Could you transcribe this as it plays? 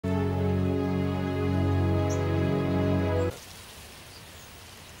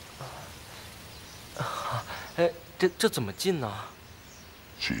这怎么进呢？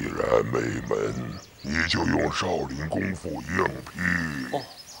既然没门，你就用少林功夫硬劈。哦，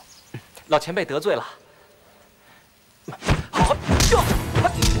老前辈得罪了。好，哟，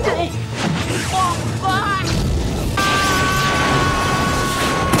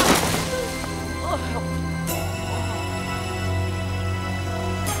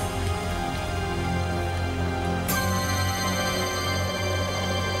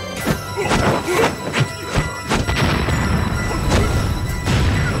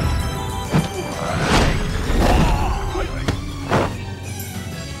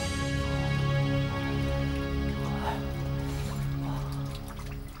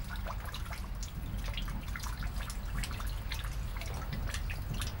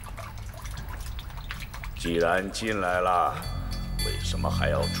既然进来了，为什么还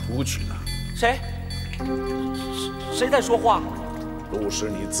要出去呢？谁在说话？路是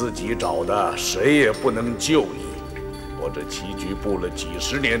你自己找的，谁也不能救你。我这棋局布了几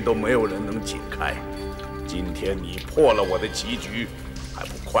十年都没有人能解开，今天你破了我的棋局，还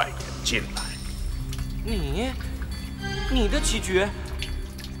不快点进来？你的棋局？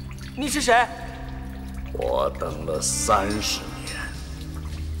你是谁？我等了30年，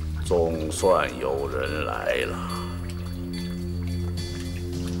总算有人来了。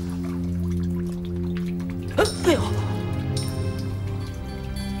哎呦！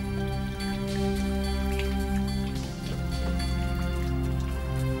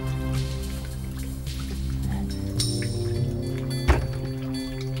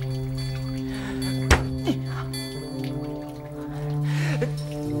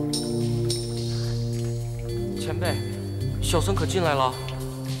前辈，小僧可进来了。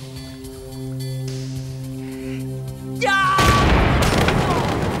呀！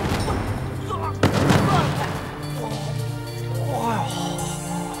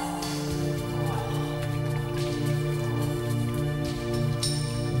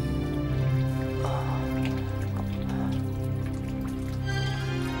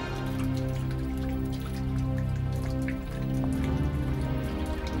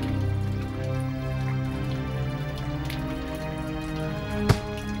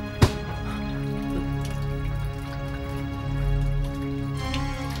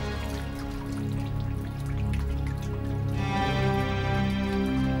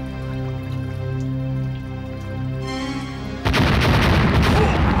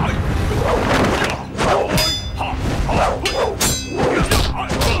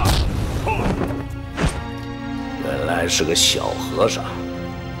是个小和尚，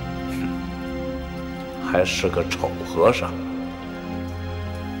还是个丑和尚。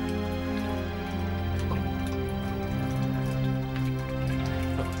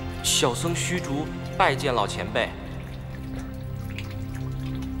小僧虚竹拜见老前辈。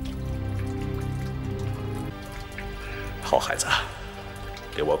好孩子，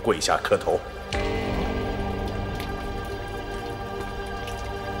给我跪下磕头。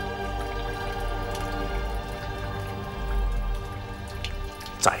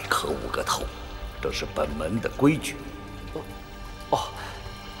再磕5个头，这是本门的规矩。哦，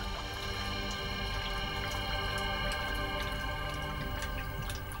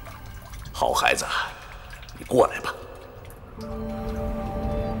好孩子，你过来吧。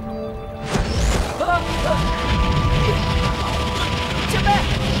前辈，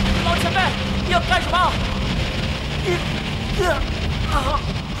老前辈，你要干什么？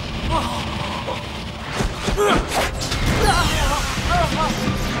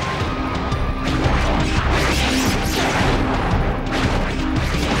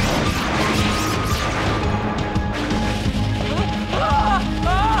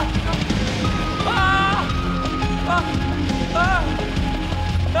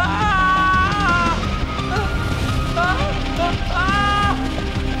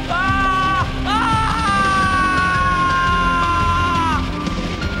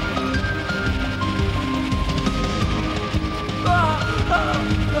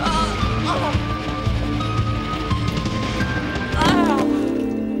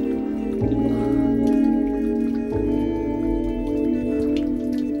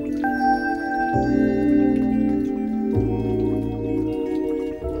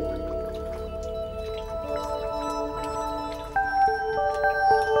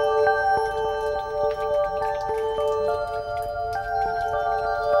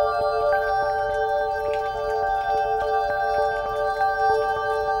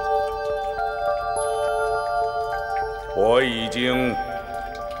我已经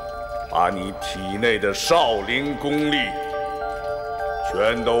把你体内的少林功力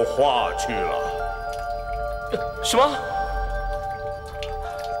全都化去了。什么？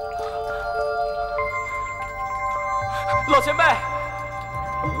老前辈，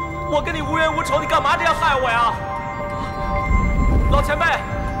我跟你无冤无仇，你干嘛这样害我呀？老前辈，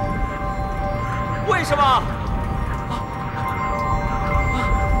为什么？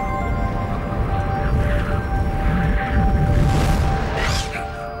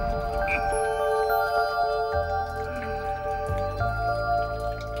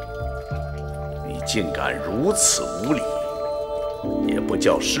你竟敢如此无礼，也不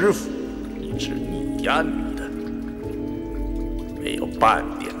叫师傅，你是你呀女的，没有半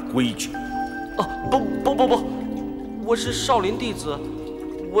点规矩。啊，不，我是少林弟子，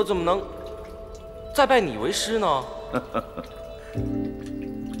我怎么能再拜你为师呢？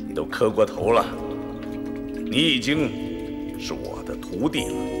你都磕过头了，你已经是我的徒弟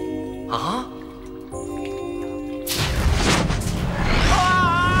了。啊？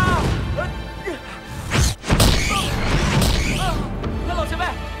老前辈，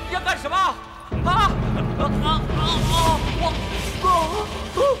你要干什么？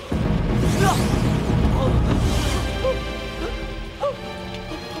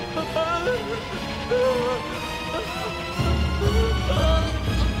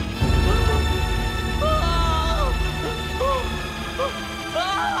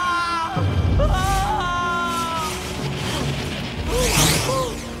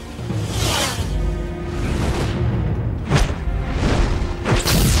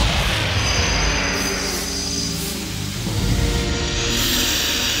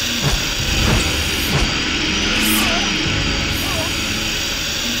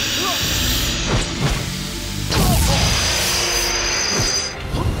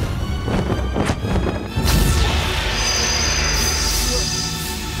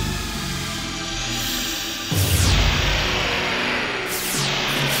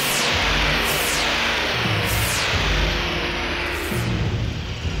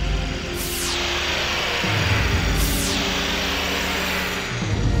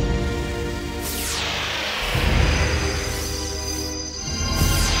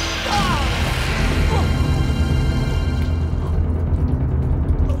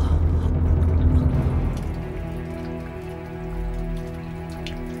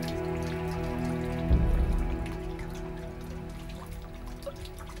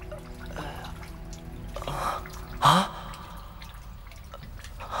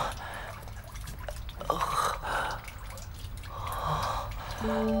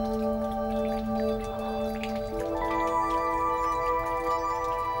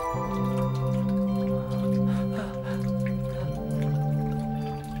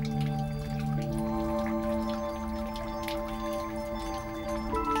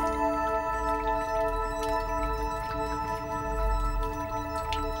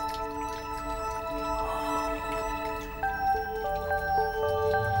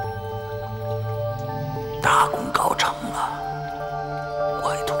大功告成了，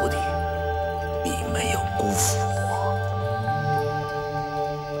乖徒弟，你没有辜负我。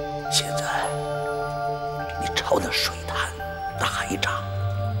现在，你朝那水潭打一掌，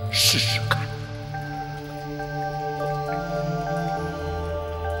试试看。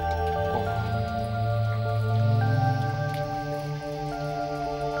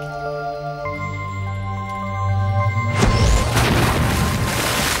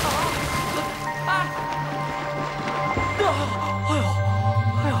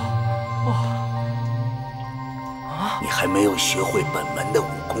还没有学会本门的武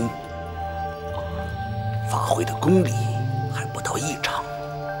功，发挥的功力还不到1场。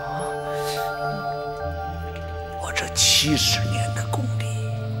我这70年的功力，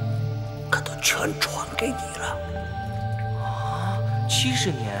可都全传给你了。啊，70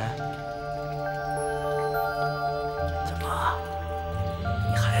年？怎么，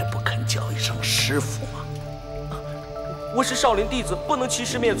你还不肯叫一声师傅吗？我是少林弟子，不能欺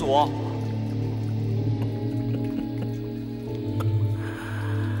师灭祖。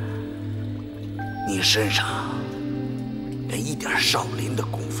你身上连一点少林的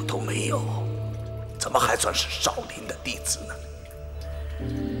功夫都没有，怎么还算是少林的弟子呢？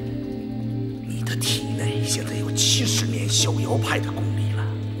你的体内现在有70年逍遥派的功力了，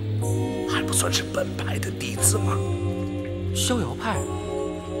还不算是本派的弟子吗？逍遥派？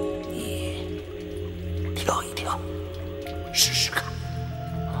你跳一跳，试试看。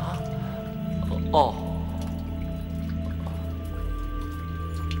啊？哦。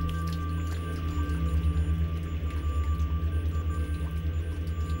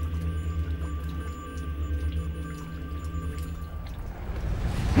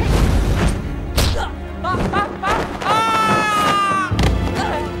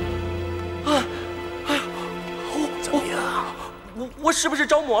怎么样？我是不是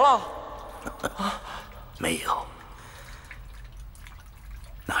着魔了？没有，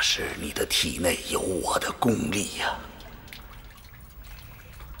那是你的体内有我的功力呀，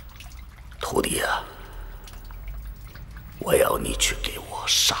徒弟啊，我要你去给我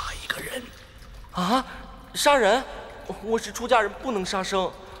杀一个人。啊，杀人？我是出家人，不能杀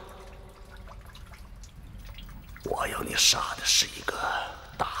生。我要你杀的是一个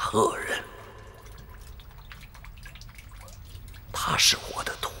大恶人，他是我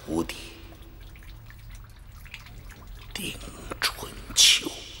的徒弟丁春秋。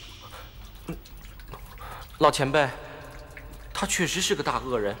老前辈，他确实是个大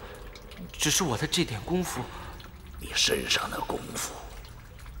恶人，只是我的这点功夫，你身上的功夫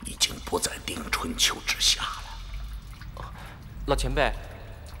已经不在丁春秋之下了。老前辈，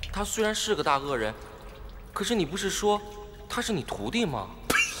他虽然是个大恶人，可是你不是说他是你徒弟吗？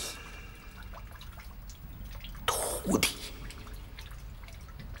呸！徒弟？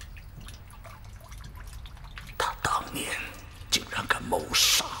他当年竟然敢谋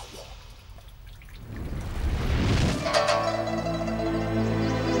杀我！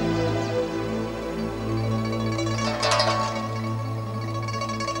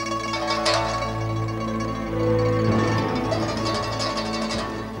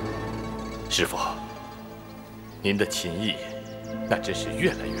师傅，您的琴艺那真是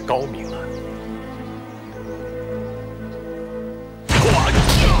越来越高明了。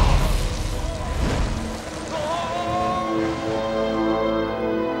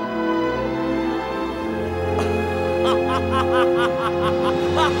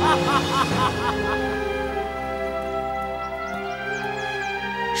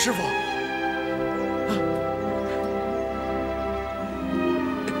师傅，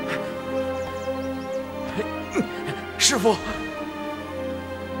师傅，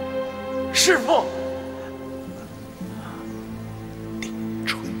师傅，丁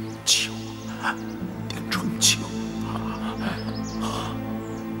春秋，丁春秋，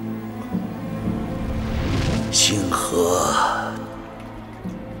星河，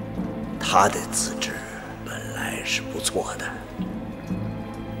他的资质本来是不错的，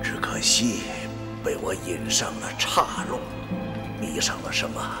只可惜被我引上了岔路，迷上了什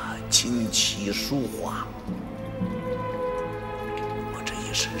么琴棋书画。我这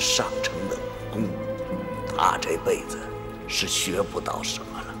一身上乘的武功，他这辈子是学不到什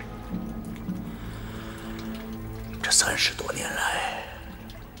么了。这30多年来，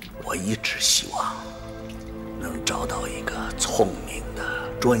我一直希望能找到一个聪明的、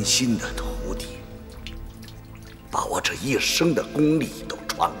专心的徒弟，把我这一生的功力都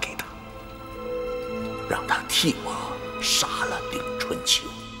传给他，让他替我杀了丁春秋。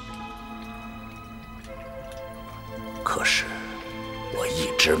可是我一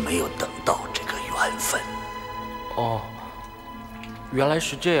直没有等到这个缘分。哦，原来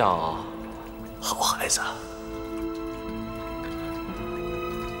是这样啊！好孩子，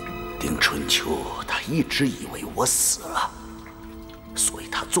丁春秋他一直以为我死了，所以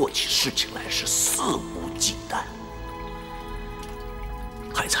他做起事情来是肆无忌惮。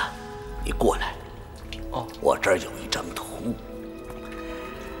孩子，你过来。哦，我这儿有一张图，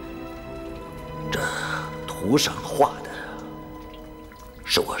这图上画的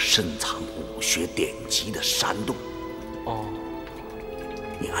是我深藏武学典籍的山洞。哦，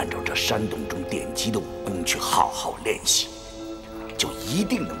你按照这山洞中典籍的武功去好好练习，就一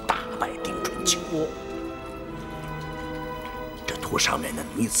定能打败丁春秋。这图上面的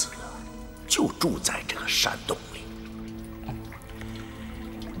女子就住在这个山洞里，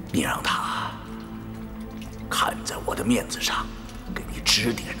你让她看在我的面子上，给你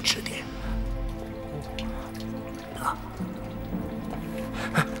指点指点。啊，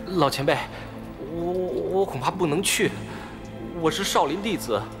老前辈，我恐怕不能去。我是少林弟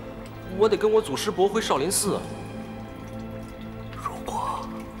子，我得跟我祖师伯回少林寺。如果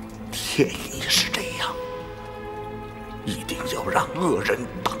天意是这样，一定要让恶人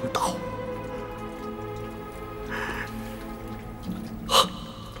当道。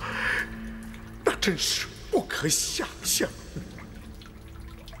那真是不可想象。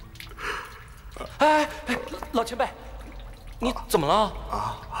哎，老前辈，你怎么了？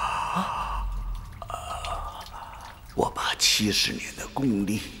我把70年的功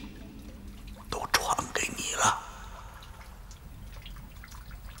力都传给你了，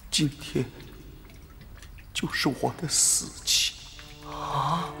今天就是我的死期。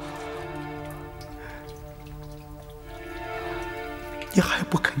啊！你还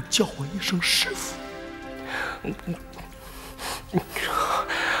不肯叫我一声师父？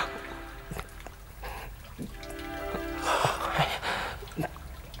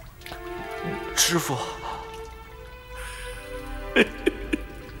师父，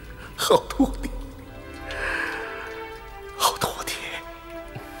好徒弟，好徒弟，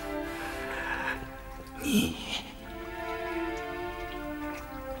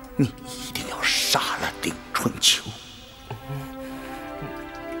你一定要杀了丁春秋，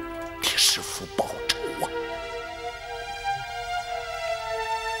替师父报仇啊！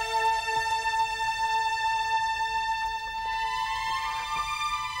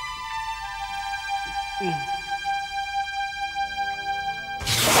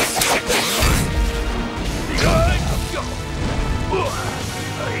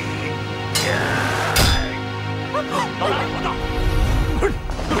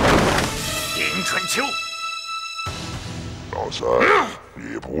丁春秋，老三，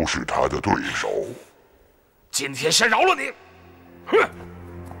你不是他的对手。今天先饶了你。哼，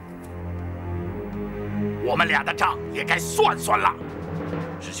我们俩的账也该算算了。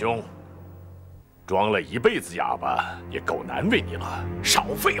师兄，装了一辈子哑巴，也够难为你了。少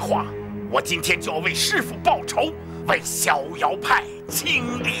废话，我今天就要为师父报仇，为逍遥派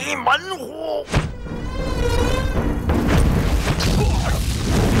清理门户。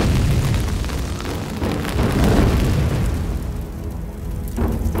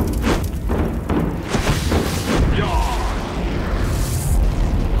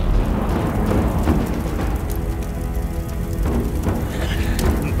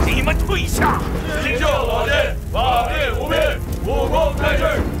你们退下！领袖老剑，法力无边，武功盖世，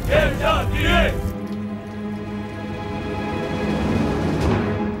天下第一。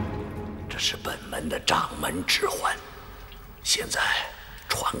这是本门的掌门指环，现在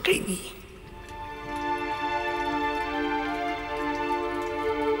传给你。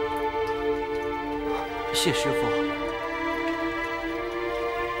谢师傅。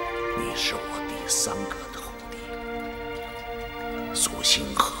你是我第三个徒弟，苏星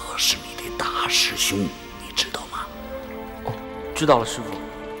河是你的大师兄，你知道吗？哦，知道了，师傅。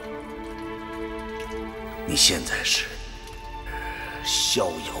你现在是逍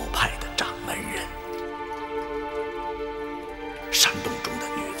遥派的掌门人，山洞中的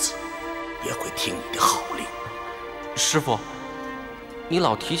女子也会听你的号令。师傅，你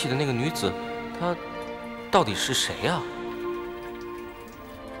老提起的那个女子，她到底是谁呀？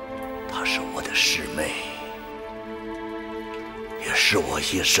她是我的师妹，也是我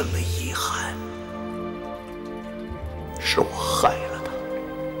一生的遗憾，是我害了她，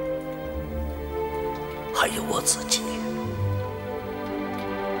还有我自己。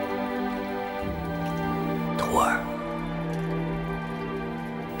徒儿，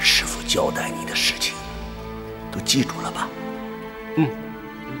师父交代你的事情都记住了吧？嗯，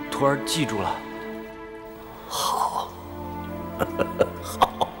徒儿记住了。好，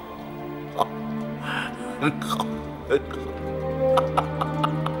好，好，很好，很好。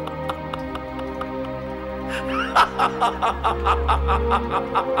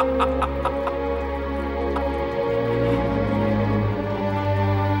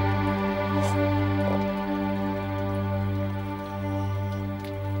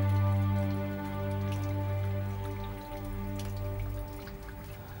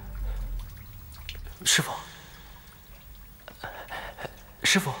师傅，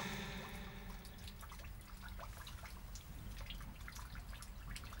师傅，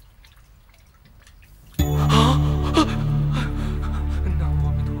啊！南无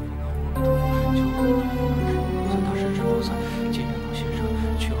阿弥陀佛，南无阿弥陀佛，求大势至菩萨，接引老先生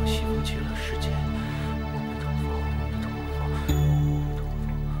去往西方极乐世界。阿弥陀佛，阿弥陀佛，阿弥陀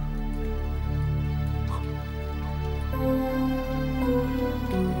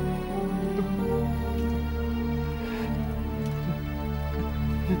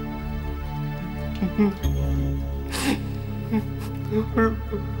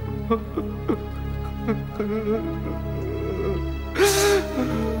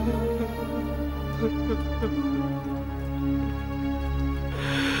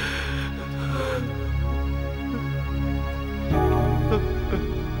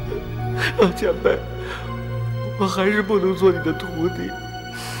前辈，我还是不能做你的徒弟。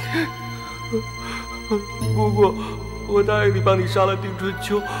不过，我答应你，帮你杀了丁春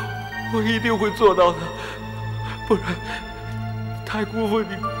秋，我一定会做到的，不然太辜负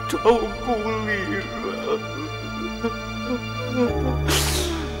你传我功力了。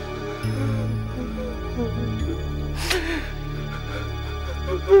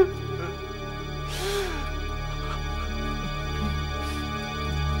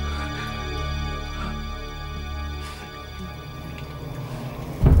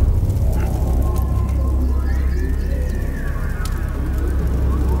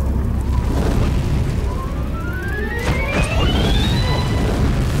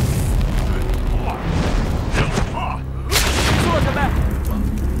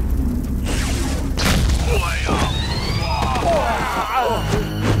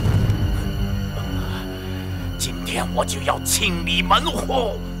我就要清理门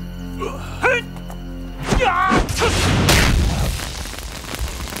户，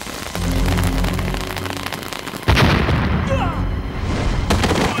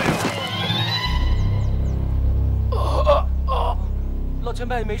老前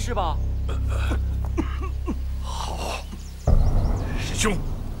辈没事吧？好，师兄，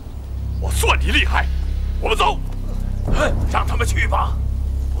我算你厉害，我们走。让他们去吧，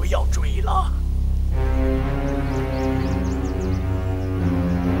不要追了。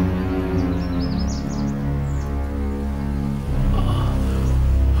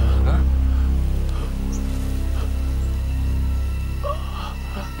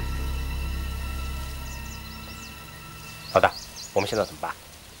老大，我们现在怎么办？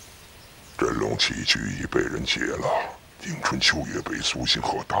真龙棋局已被人劫了，丁春秋也被苏星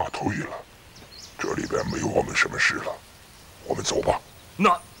河打退了，这里边没有我们什么事了，我们走吧。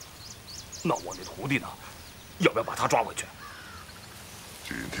那我那徒弟呢？要不要把他抓回去？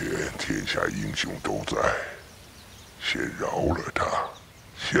今天天下英雄都在，先饶了他，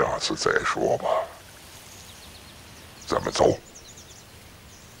下次再说吧。咱们走。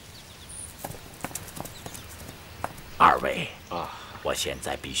二位我现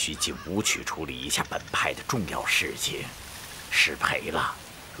在必须进屋去处理一下本派的重要事情，失陪了。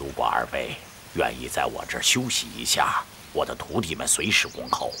如果二位愿意在我这儿休息一下，我的徒弟们随时恭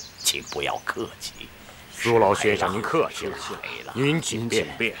候，请不要客气。苏老先生，您客气了，您请便。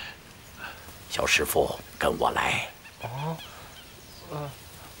小师傅，跟我来。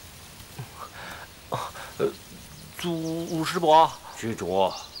祖师伯，居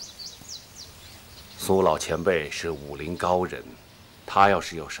主，苏老前辈是武林高人，他要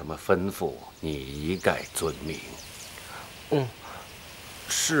是有什么吩咐，你一概遵命。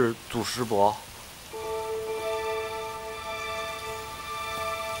是祖师伯。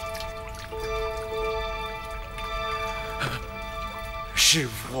师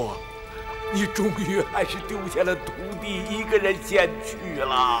傅，你终于还是丢下了徒弟一个人先去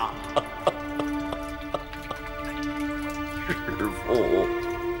了。师傅，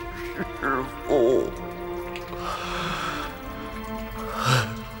师傅。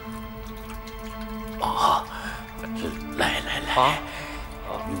来，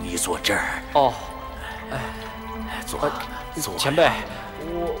你坐这儿。坐。前辈，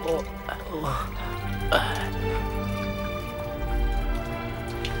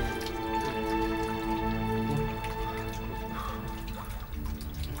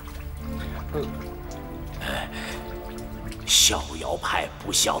逍遥派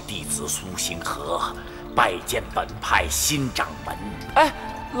不孝弟子苏星河拜见本派新掌门。哎，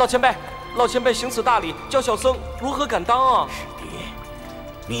老前辈行此大礼，叫小僧如何敢当啊？师弟，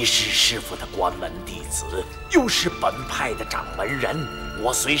你是师父的关门弟子，又是本派的掌门人，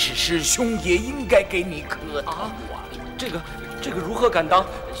我虽是师兄，也应该给你磕头啊！这个如何敢当？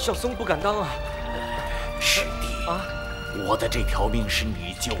小僧不敢当啊！师弟啊，我的这条命是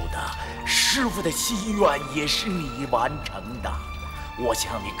你救的，师父的心愿也是你完成的。我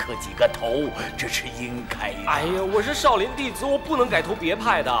向你磕几个头，这是应该的。哎呀，我是少林弟子，我不能改投别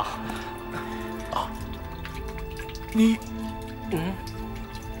派的。你，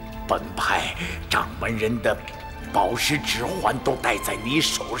本派掌门人的宝石指环都戴在你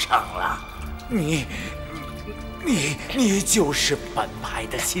手上了，你就是本派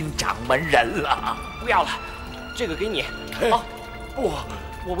的新掌门人了。不要了，这个给你。不，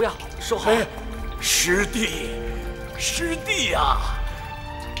我不要，收好。师弟呀！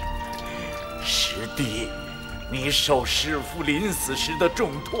师弟，你受师父临死时的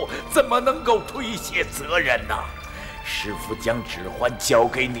重托，怎么能够推卸责任呢？师父将指环交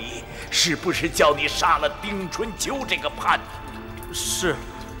给你，是不是叫你杀了丁春秋这个叛徒？是，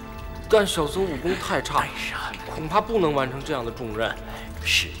但小僧武功太差，恐怕不能完成这样的重任。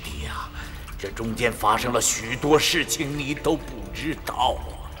师弟啊，这中间发生了许多事情，你都不知道啊。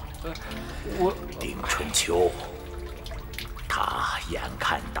丁春秋，他眼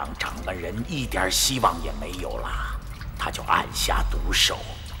看当掌门人一点希望也没有了，他就暗下毒手，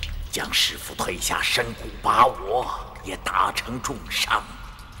将师父推下深谷，把我也打成重伤。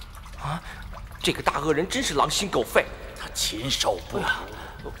这个大恶人真是狼心狗肺，他禽兽不如。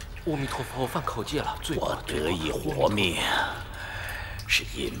阿弥陀佛，我犯口戒了。我得以活命，是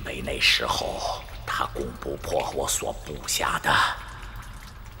因为那时候他攻不破我所布下的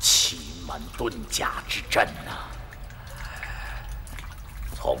奇门遁甲之阵呐。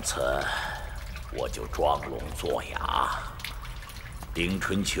从此我就装聋作哑，丁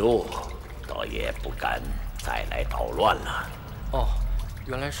春秋倒也不敢再来捣乱了。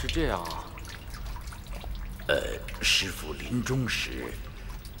原来是这样啊。师父临终时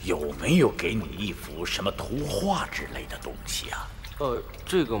有没有给你一幅什么图画之类的东西啊？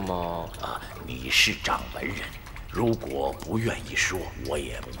这个嘛，你是掌门人，如果不愿意说，我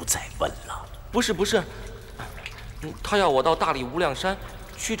也不再问了。不是，他要我到大理无量山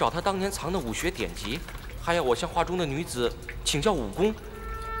去找他当年藏的武学典籍，还要我向画中的女子请教武功。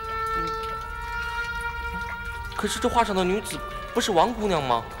可是这画上的女子不是王姑娘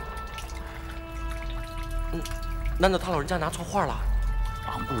吗？难道他老人家拿错画了？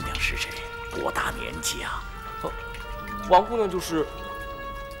王姑娘是谁？多大年纪啊？王姑娘就是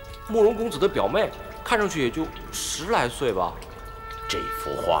慕容公子的表妹，看上去也就10来岁吧。这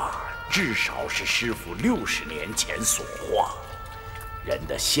幅画至少是师傅60年前所画，人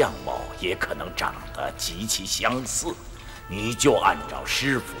的相貌也可能长得极其相似。你就按照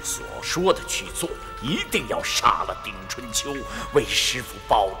师傅所说的去做，一定要杀了丁春秋，为师傅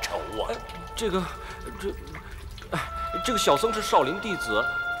报仇啊！这个小僧是少林弟子，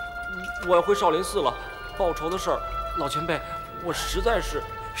我要回少林寺了。报仇的事儿，老前辈，我实在是……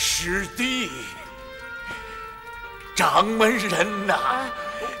师弟，掌门人呐，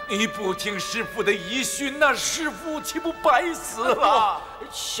你不听师傅的遗训，那师傅岂不白死了？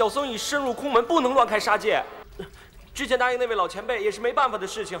小僧已深入空门，不能乱开杀戒。之前答应那位老前辈也是没办法的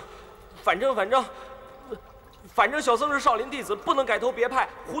事情。反正，小僧是少林弟子，不能改头别派，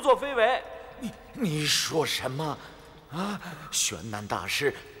胡作非为。你说什么？玄南大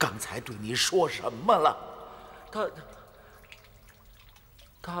师刚才对你说什么了？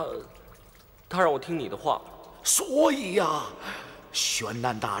他让我听你的话。所以呀，玄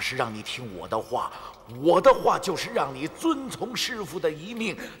南大师让你听我的话，我的话就是让你遵从师傅的遗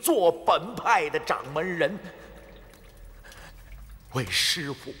命，做本派的掌门人，为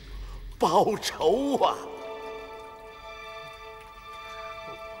师傅报仇啊！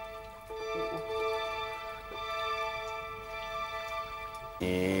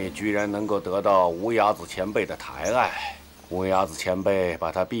你居然能够得到无崖子前辈的抬爱，无崖子前辈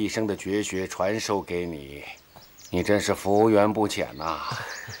把他毕生的绝学传授给你，你真是福缘不浅呐！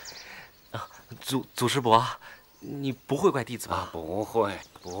祖师伯，你不会怪弟子吧？不会。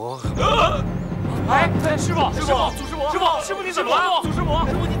师傅，祖师伯，师傅你怎么了？祖师伯，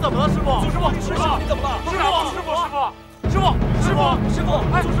师傅你怎么了？师傅，祖师伯，师傅你怎么了？师傅，祖师伯，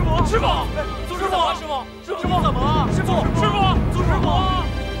师傅，祖师伯，师傅你怎么了？师傅，祖师伯，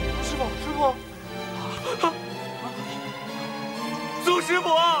祖师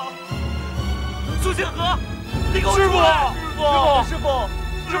伯，苏庆和，你给我师出来！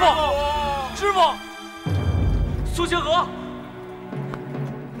师傅，苏庆和，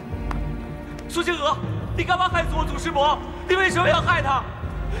苏庆和，你干嘛害死我祖师伯？你为什么要害他？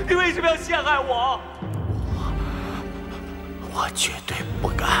你为什么要陷害我？我绝对不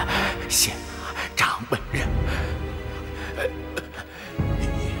敢陷害掌门人。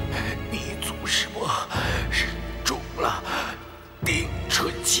你祖师伯是中了丁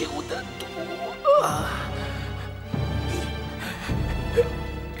春秋的毒啊！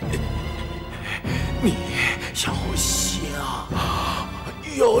你要想，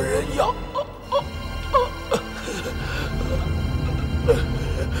有人要。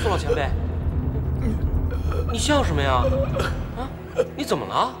苏老前辈，你笑什么呀？你怎么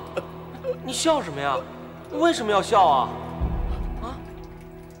了？你笑什么呀？为什么要笑啊？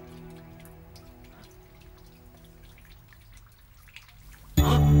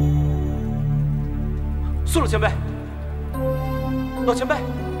苏老前辈，老前辈，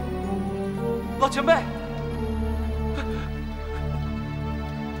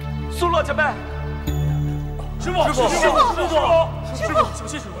苏老前辈，师傅，小心师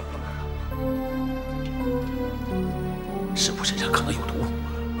傅！师傅身上可能有毒。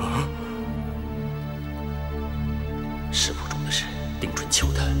师傅中的是丁春秋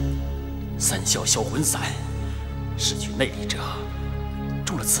的3消销魂散，失去内力者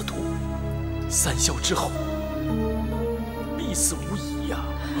中了此毒，3消之后必死无疑呀！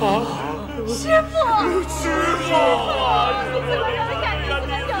师傅，怎么让他赶紧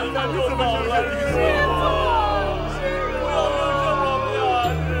来讲道理？师傅。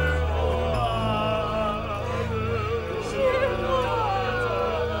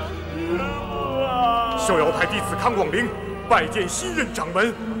逍遥派弟子康广陵拜见新任掌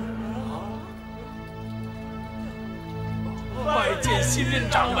门。拜见新任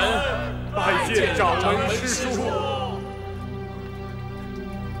掌门，拜见掌门师叔。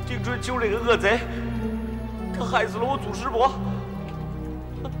丁春秋这个恶贼，他害死了我祖师伯，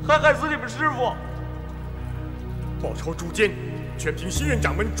还害死你们师傅。报仇诛奸，全凭新任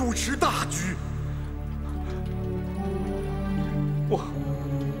掌门主持大局。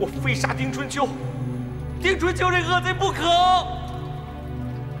我非杀丁春秋。丁春秋这恶贼不可！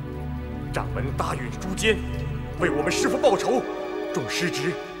掌门大运诛奸，为我们师父报仇，众师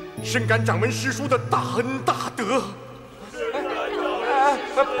侄深感掌门师叔的大恩大德。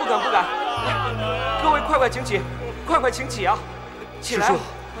不敢！各位快请起，快请起啊！起来！师叔，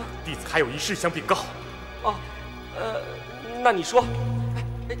弟子还有一事想禀告。哦，那你说。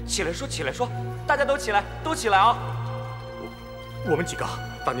起来说，大家都起来啊！我们几个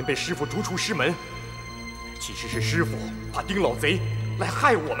当年被师傅逐出师门，其实是师傅怕丁老贼来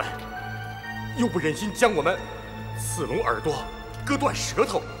害我们，又不忍心将我们刺聋耳朵、割断舌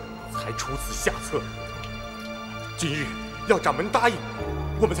头，才出此下策。今日要掌门答应，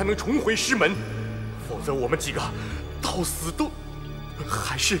我们才能重回师门，否则我们几个到死都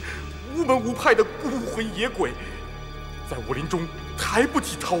还是无门无派的孤魂野鬼，在武林中抬不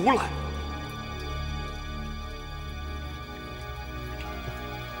起头来。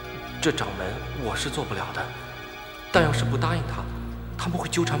这掌门我是做不了的，但要是不答应他们会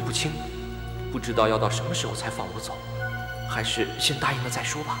纠缠不清，不知道要到什么时候才放我走，还是先答应了再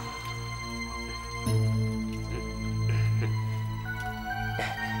说吧。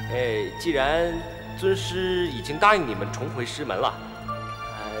既然尊师已经答应你们重回师门了，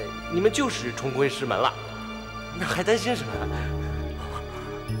你们就是重回师门了，那还担心什么呢？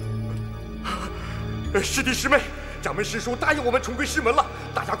师弟师妹，掌门师叔答应我们重归师门了，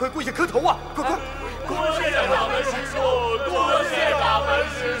大家快跪下磕头啊！快！多谢掌门师叔，多谢掌门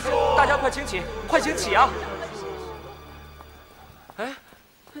师叔！大家快请起啊！哎，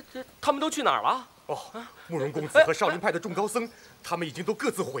他们都去哪儿了？哦，慕容公子和少林派的众高僧，他们已经都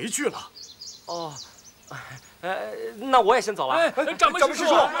各自回去了。哦，那我也先走了。掌门师叔，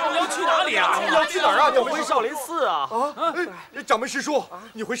你要去哪里啊？你要去哪儿啊？我回少林寺啊！掌门师叔，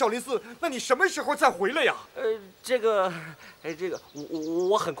你回少林寺，那你什么时候再回来呀？这个，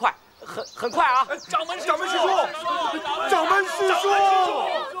我很快啊！掌门师叔，掌门师叔！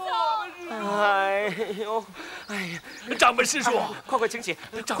哎呀，掌门师叔，快请起！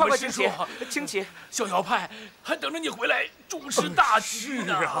快请起！请起！逍遥派还等着你回来主持大局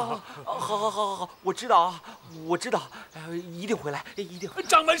呢。好，我知道，一定回来，一定。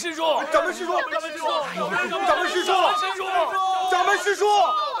掌门师叔！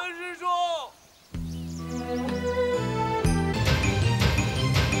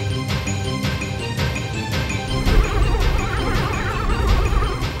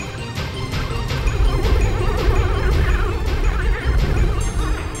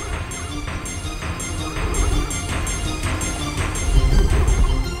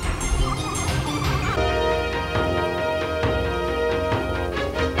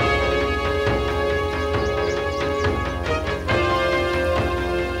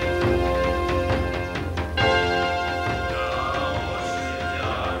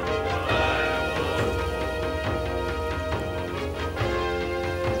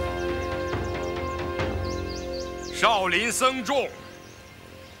少林僧众，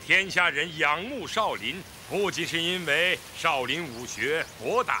天下人仰慕少林，不仅是因为少林武学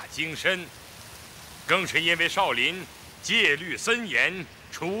博大精深，更是因为少林戒律森严，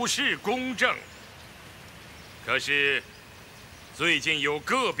处事公正。可是，最近有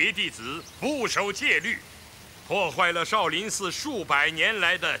个别弟子不守戒律，破坏了少林寺数百年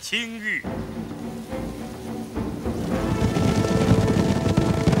来的清誉。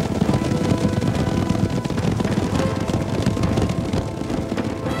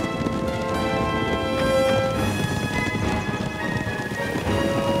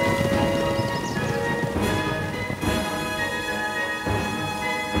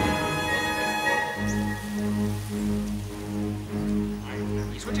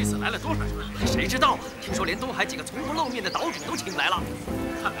谁知道啊？听说连东海几个从不露面的岛主都请来了。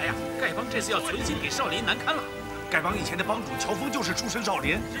看来呀，丐帮这次要存心给少林难堪了。丐帮以前的帮主乔峰就是出身少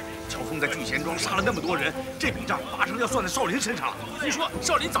林，乔峰在聚贤庄杀了那么多人，这笔账马上要算在少林身上。胡说，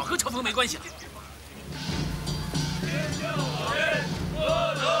少林早和乔峰没关系了。天修老天，不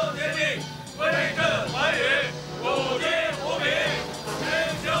得天地，威震寰宇，武金无比。天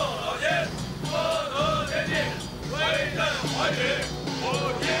修老天，不得天地，威震寰宇，武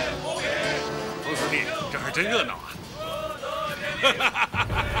金无比。冯司令，这还真热闹啊！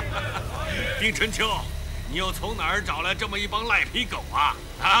丁春秋，你又从哪儿找来这么一帮赖皮狗啊？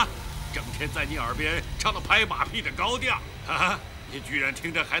啊，整天在你耳边唱那拍马屁的高调啊！你居然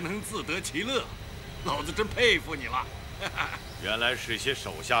听着还能自得其乐，老子真佩服你了。原来是些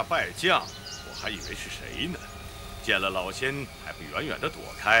手下败将，我还以为是谁呢。见了老仙还不远远的躲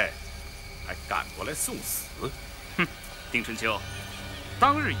开，还赶过来送死。哼，丁春秋，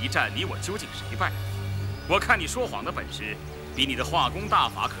当日一战你我究竟谁败？我看你说谎的本事，比你的化功大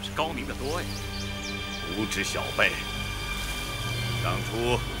法可是高明得多呀！无知小辈，当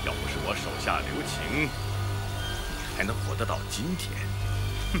初要不是我手下留情，你才能活得到今天。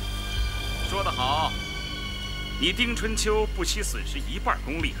哼，说得好，你丁春秋不惜损失1半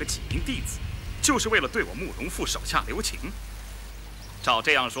功力和几名弟子，就是为了对我慕容复手下留情。照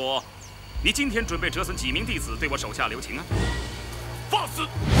这样说，你今天准备折损几名弟子对我手下留情啊？放肆！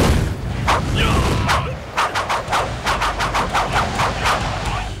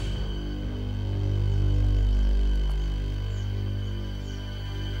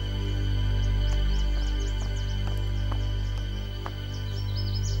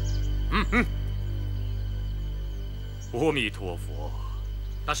阿弥陀佛，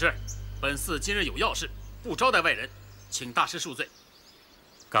大师，本寺今日有要事，不招待外人，请大师恕罪。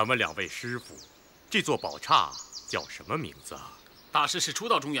敢问2位师傅，这座宝刹叫什么名字啊？大师是初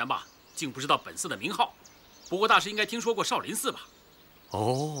到中原吧，竟不知道本寺的名号。不过大师应该听说过少林寺吧？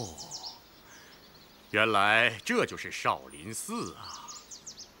哦，原来这就是少林寺啊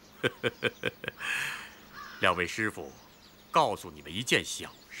！2位师傅，告诉你们一件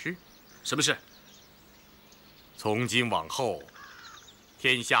小事。什么事？从今往后，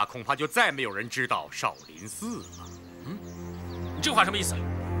天下恐怕就再没有人知道少林寺了。你这话什么意思？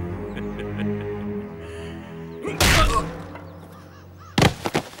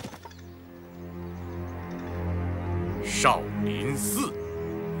少林寺，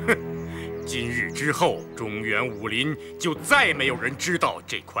哼！今日之后，中原武林就再没有人知道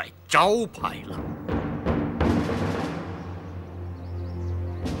这块招牌了。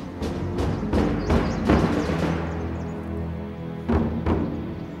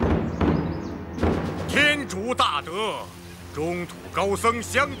天竺大德，中土高僧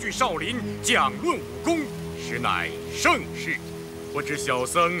相聚少林，讲论武功，实乃盛事。不知小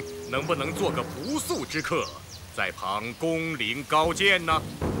僧能不能做个不速之客，在旁恭临高见呢？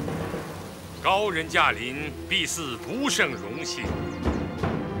高人驾临，必是不胜荣幸。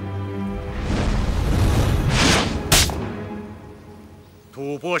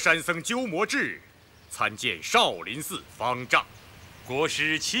吐蕃山僧鸠摩智参见少林寺方丈。国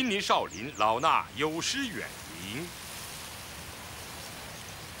师亲临少林，老衲有失远迎。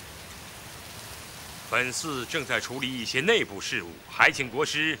本寺正在处理一些内部事务，还请国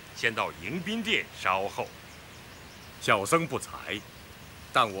师先到迎宾殿稍后。小僧不才，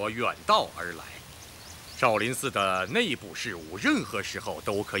但我远道而来，少林寺的内部事务任何时候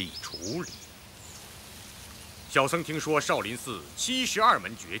都可以处理。小僧听说少林寺72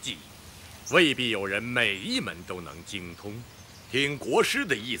门绝技，未必有人每一门都能精通。听国师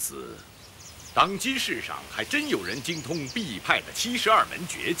的意思，当今世上还真有人精通必派的72门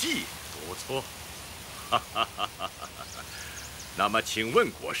绝技，不错。那么，请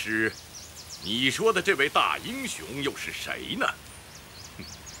问国师，你说的这位大英雄又是谁呢？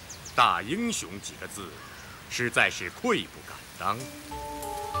大英雄几个字，实在是愧不敢当。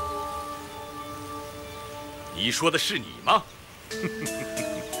你说的是你吗？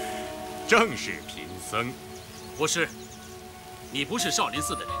正是贫僧。国师，你不是少林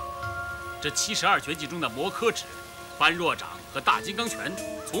寺的人，这72绝技中的摩诃指、般若掌和大金刚拳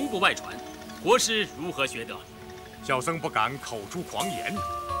从不外传，国师如何学得？小僧不敢口出狂言，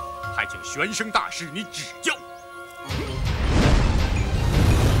还请玄生大师你指教。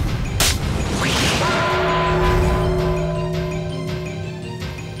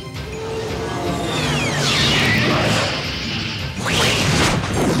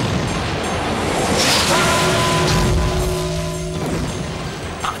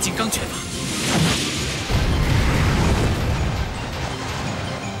大金刚拳法。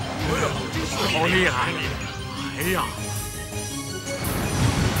好厉害！哎呀！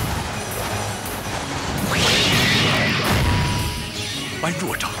般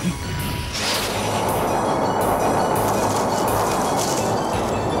若掌，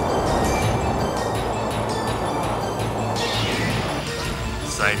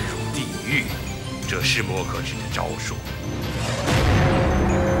三入地狱，这是摩诃指的招数。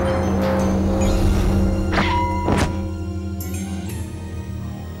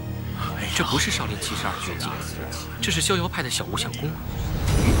这不是少林72绝技，这是逍遥派的小无相功。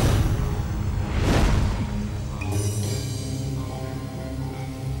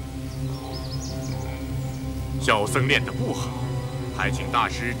小僧练得不好，还请大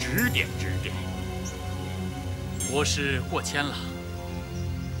师指点指点。国师过谦了。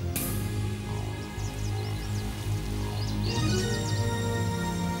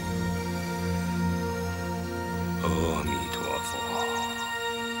阿弥陀佛。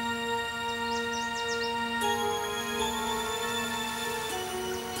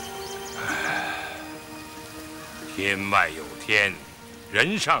天外有天，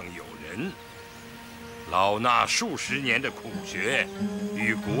人上有人。老衲数十年的苦学，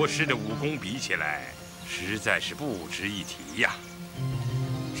与国师的武功比起来，实在是不值一提呀。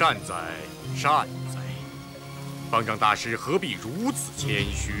善哉，善哉。方丈大师何必如此谦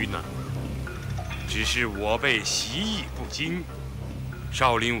虚呢？只是我辈习艺不精，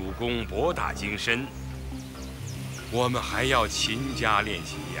少林武功博大精深，我们还要勤加练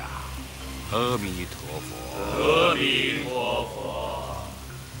习呀。阿弥陀佛，阿弥陀佛，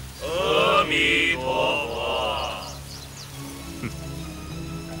阿弥陀佛。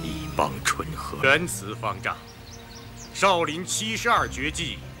一帮蠢货！仁慈方丈，少林72绝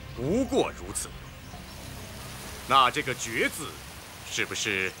技不过如此。那这个“绝”字，是不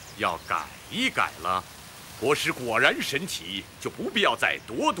是要改一改了？国师果然神奇，就不必要再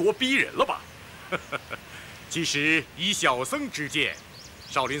咄咄逼人了吧？其实以小僧之见，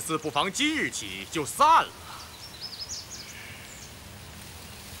少林寺不妨今日起就散了。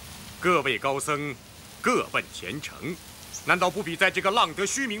各位高僧各奔前程，难道不比在这个浪得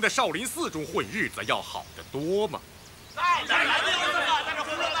虚名的少林寺中混日子要好得多吗？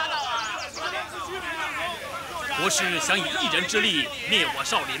国师想以一人之力灭我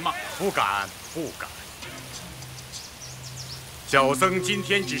少林吗？不敢，不敢。小僧今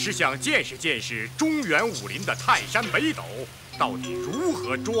天只是想见识见识中原武林的泰山北斗到底如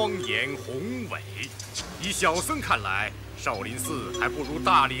何庄严宏伟。以小僧看来，少林寺还不如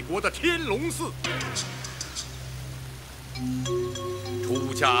大理国的天龙寺。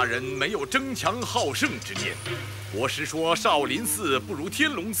出家人没有争强好胜之念。国师说少林寺不如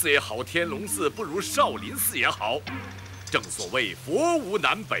天龙寺也好，天龙寺不如少林寺也好。正所谓佛无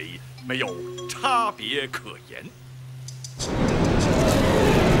南北，没有差别可言。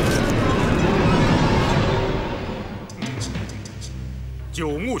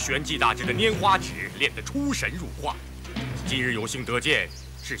九牧玄技大师的拈花指练得出神入化，今日有幸得见，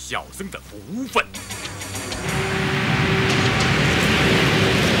是小僧的福分。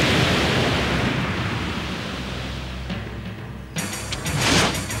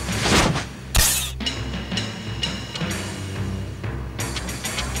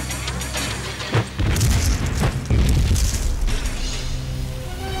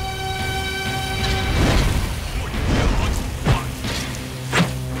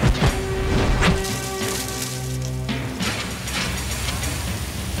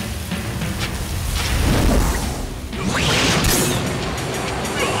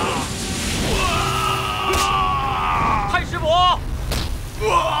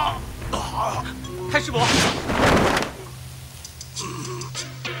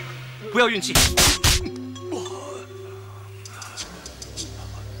不要运气。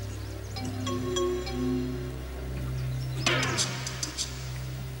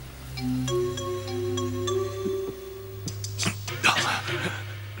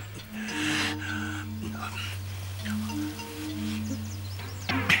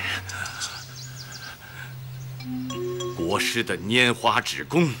国师的拈花指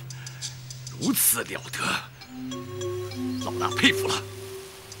功如此了得，老衲佩服了。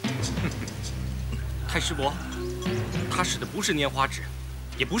太师伯，他使的不是拈花指，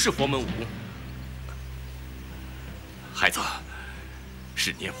也不是佛门武功。孩子，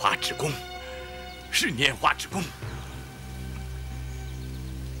是拈花指功，是拈花指功。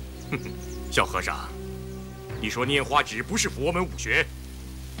小和尚，你说拈花指不是佛门武学，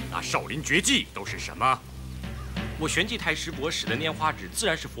那少林绝技都是什么？我玄寂太师伯使的拈花指自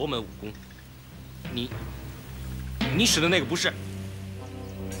然是佛门武功，你使的那个不是。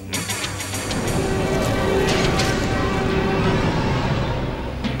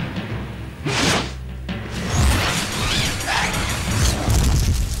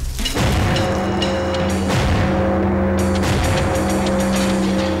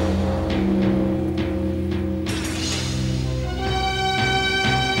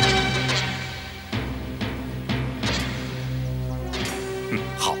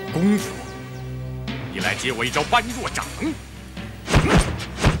好功夫！你来接我一招般若掌。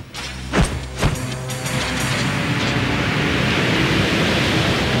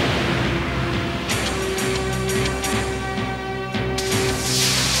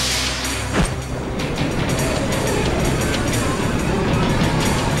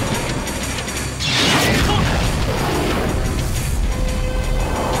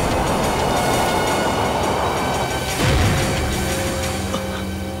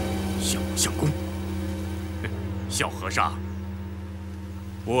小和尚，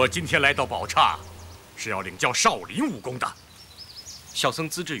我今天来到宝刹，是要领教少林武功的。小僧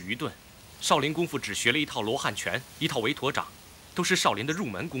资质愚钝，少林功夫只学了一套罗汉拳，一套围陀掌，都是少林的入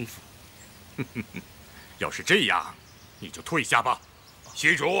门功夫。要是这样，你就退下吧。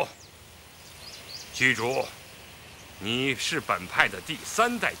虚竹，虚竹，你是本派的第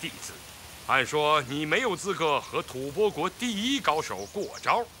3代弟子，按说你没有资格和吐蕃国第一高手过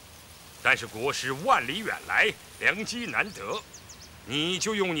招，但是国师万里远来，良机难得，你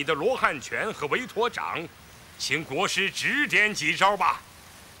就用你的罗汉拳和韦陀掌，请国师指点几招吧。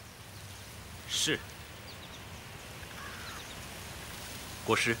是。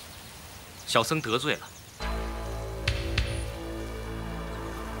国师，小僧得罪了。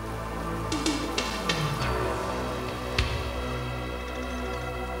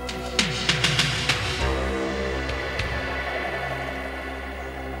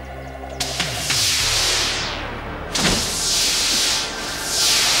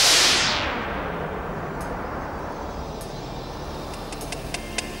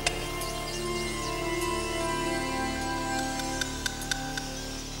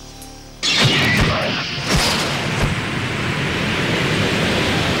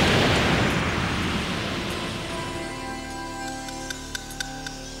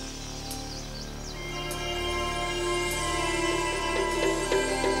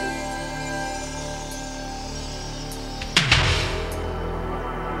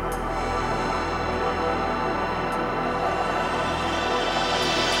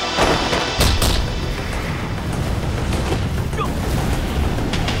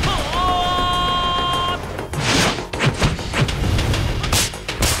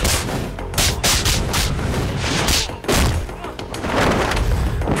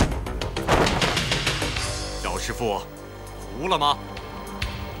 服了吗？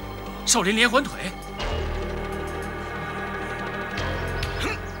少林连环腿。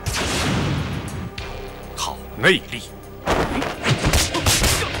好内力。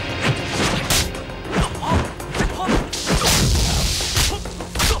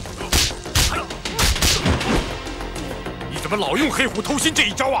你怎么老用黑虎偷心这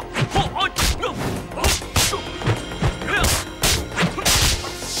一招啊？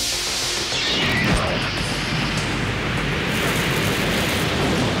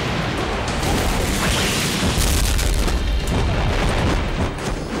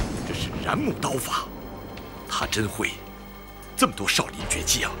 楠木刀法，他真会这么多少林绝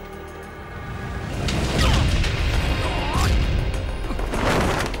技啊！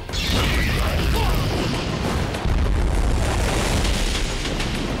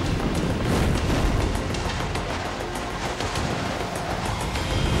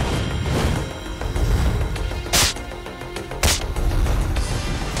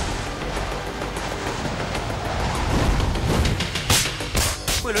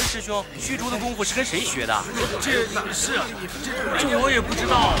慧伦师兄，虚竹的功夫是跟谁学的？这我也不知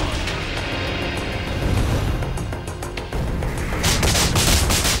道。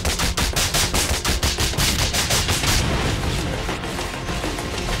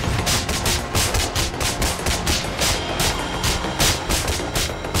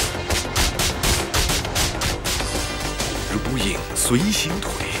如影随形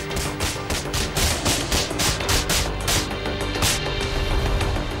腿。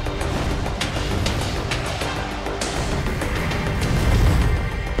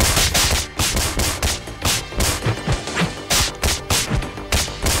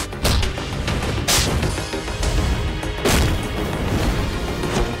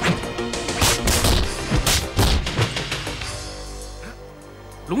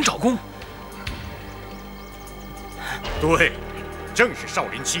 龙爪功，对，正是少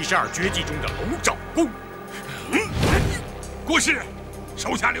林72绝技中的龙爪功。国师，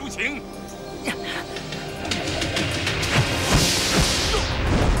手下留情。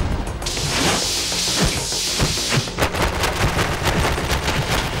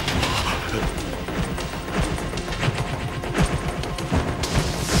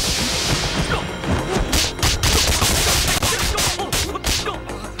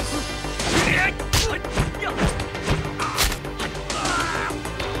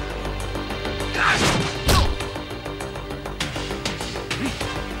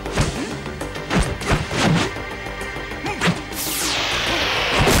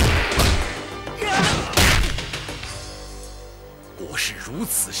如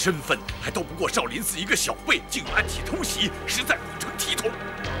此身份，还斗不过少林寺一个小辈，竟暗体偷袭，实在不成体统。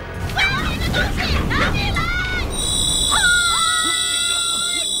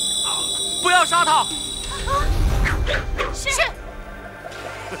不要杀他！是。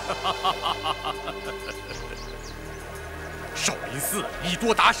少林寺以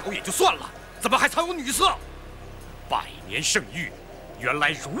多打少也就算了，怎么还藏有女色？100年圣域，原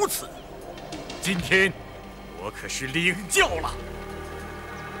来如此。今天我可是领教了。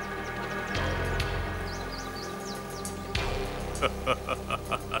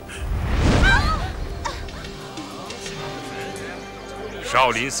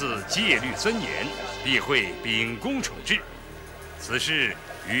少林寺戒律森严，必会秉公处置。此事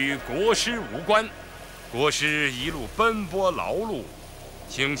与国师无关，国师一路奔波劳碌，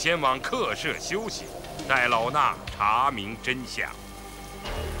请先往客舍休息，待老衲查明真相。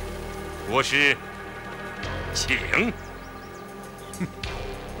国师，请。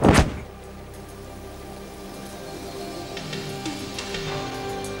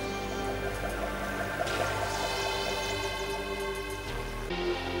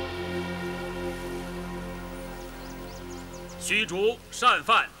虚竹擅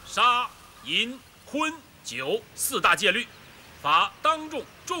犯杀、淫、昏、酒4大戒律，罚当众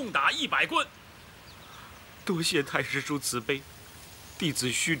重打100棍。多谢太师叔慈悲，弟子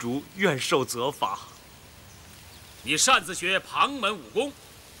虚竹愿受责罚。你擅自学旁门武功，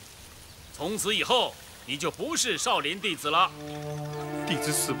从此以后你就不是少林弟子了。弟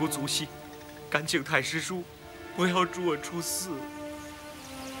子死不足惜，敢请太师叔不要逐我出寺。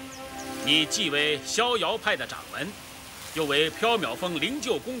你既为逍遥派的掌门，又为缥缈峰灵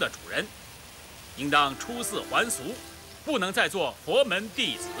鹫宫的主人，应当出寺还俗，不能再做佛门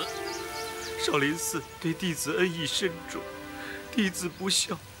弟子。少林寺对弟子恩义深重，弟子不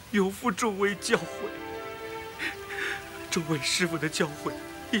孝，有负众位教诲。众位师傅的教诲，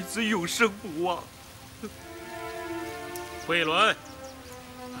弟子永生不忘。慧伦，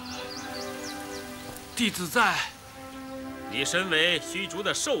弟子在。你身为虚竹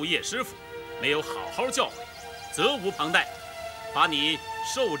的授业师傅，没有好好教诲，责无旁贷，罚你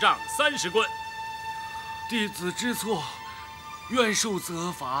受杖30棍。弟子知错，愿受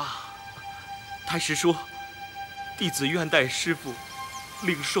责罚。太师说，弟子愿代师傅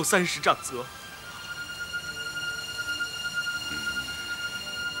领受30杖责。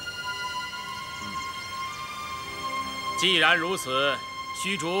既然如此，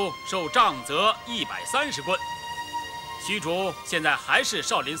虚竹受杖责130棍。虚竹现在还是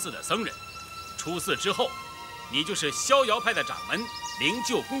少林寺的僧人，出寺之后，你就是逍遥派的掌门，灵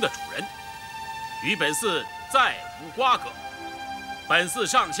鹫宫的主人，与本寺再无瓜葛。本寺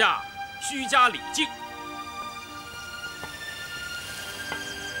上下须加礼敬。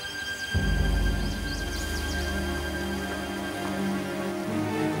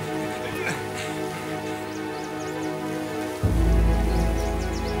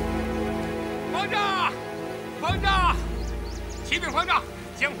皇上，启禀皇上，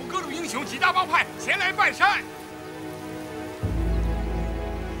江湖各路英雄几大帮派前来拜山。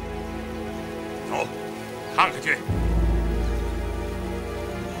走，看看去。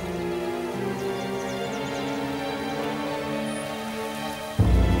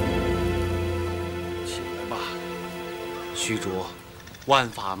起来吧，虚竹，万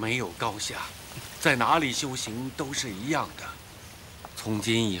法没有高下，在哪里修行都是一样的。从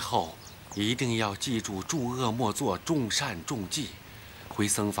今以后，一定要记住诸恶莫作，众善众济。回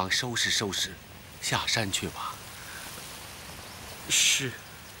僧房收拾收拾，下山去吧。是。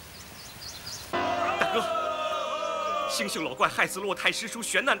大哥，星宿老怪害死了我太师叔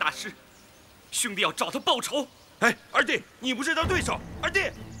玄难大师，兄弟要找他报仇。哎，二弟，你不是他对手，二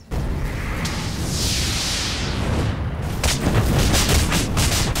弟。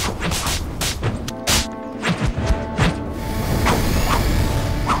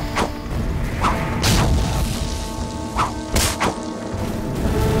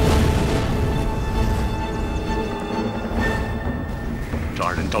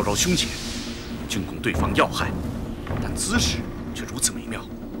招招凶险，惊恐对方要害，但姿势却如此美妙，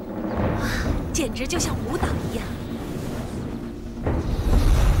简直就像舞蹈一样。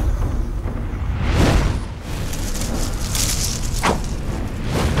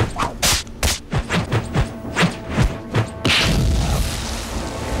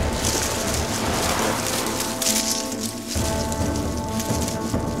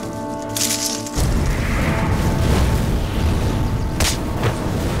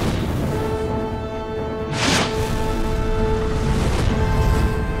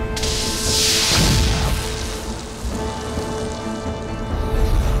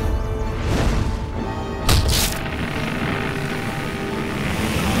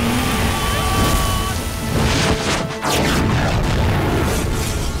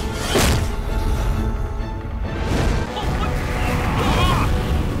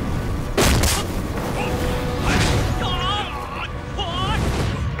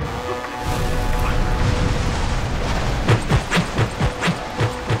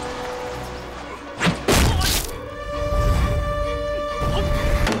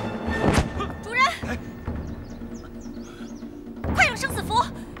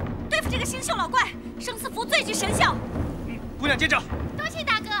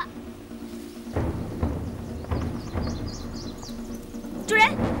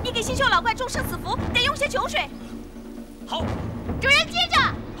给星宿老怪注生死符，得用些酒水。好，主人接着。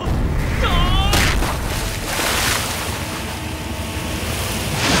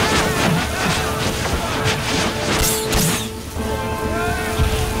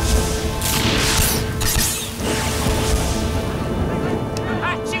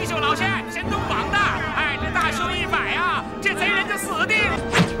哎，星宿老仙，神东王的，哎，这大秀一摆啊，这贼人就死定。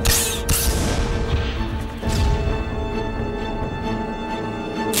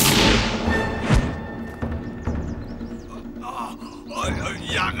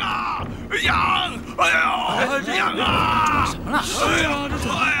痒啊！痒！哎呦，痒啊！什么了？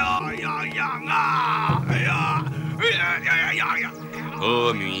哎呀，这痒啊！哎呀，痒！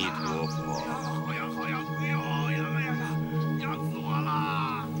阿弥陀佛。好痒！哎呦，痒死我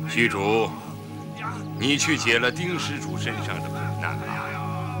了！虚竹，你去解了丁施主身上的本难吧。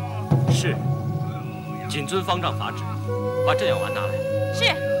是。谨遵方丈法旨，把镇养丸拿来。是。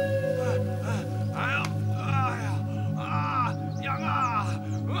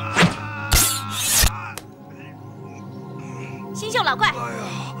星宿老怪，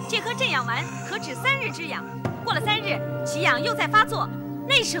这颗镇养丸可止3日之痒，过了3日，其痒又再发作，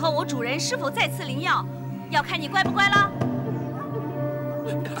那时候我主人是否再次灵药，要看你乖不乖了。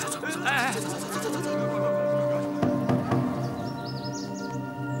哎，走！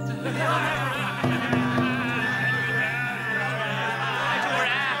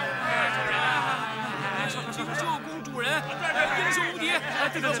英雄无敌，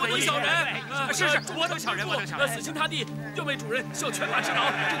我等小人，是我等小人，死心塌地，要为主人效犬马之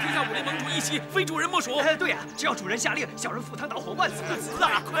劳，这天下武林盟主一席，非主人莫属。对呀，只要主人下令，小人赴汤蹈火，万死不辞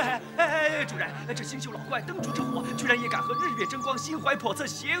啊！快，主人，这星宿老怪灯烛之火，居然也敢和日月争光，心怀叵测，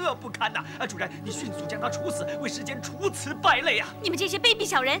邪恶不堪呐！主人，你迅速将他处死，为世间除此败类啊！你们这些卑鄙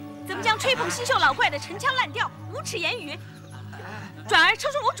小人，怎么将吹捧星宿老怪的陈腔滥调、无耻言语，转而称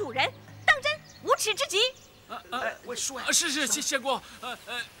说我主人，当真无耻之极！我说是仙姑，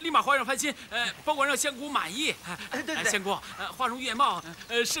立马皇上翻新，包管让仙姑满意。对，仙姑，花容月貌，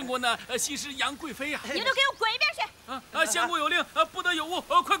胜过那西施杨贵妃啊！你们都给我滚一边去！仙姑有令，不得有误，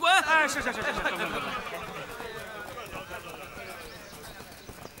快滚！是。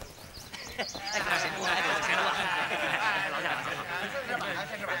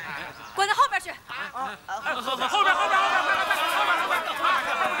滚到后边去！后边！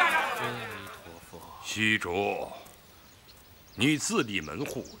虚竹，你自立门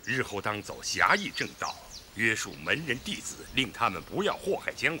户，日后当走侠义正道，约束门人弟子，令他们不要祸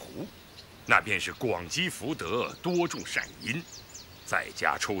害江湖，那便是广积福德，多种善因，在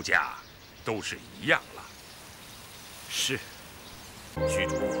家出家都是一样了。是，虚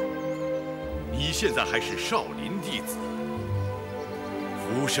竹，你现在还是少林弟子，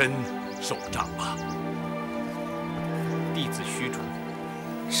俯身受杖吧。弟子虚竹，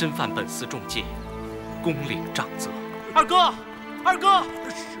身犯本寺重戒，恭领杖责。二哥，阿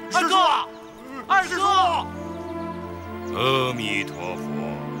弥陀佛。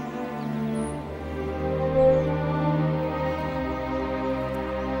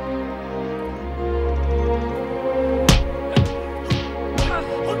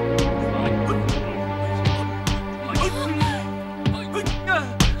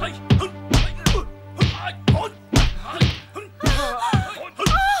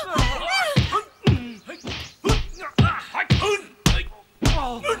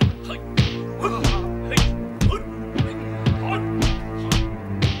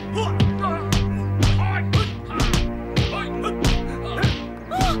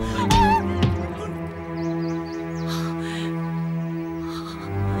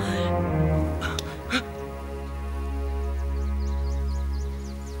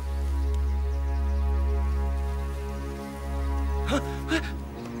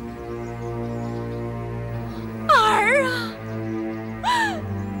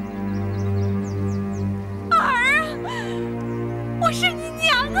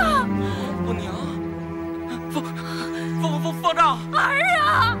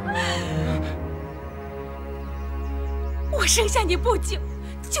生下你不久，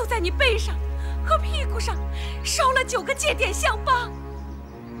就在你背上和屁股上烧了9个戒点香疤。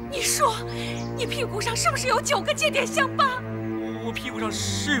你说，你屁股上是不是有9个戒点香疤？我屁股上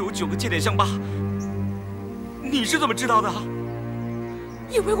是有9个戒点香疤。你是怎么知道的？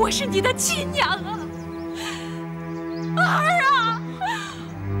因为我是你的亲娘啊，儿啊！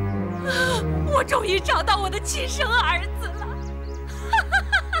我终于找到我的亲生儿子了。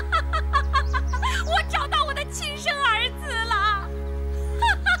我找到我的亲生儿子了！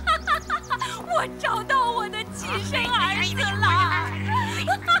我找到我的亲生儿子了！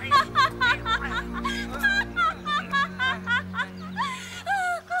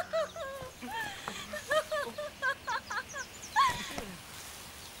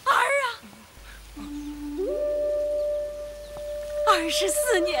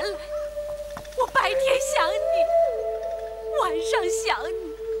 24年来，我白天想你，晚上想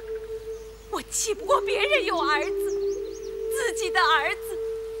你，我气不过别人有儿子，自己的儿子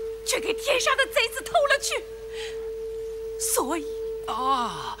却给天杀的贼子偷了去，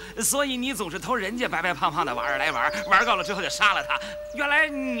所以你总是偷人家白白胖胖的玩来玩，玩够了之后就杀了他。原来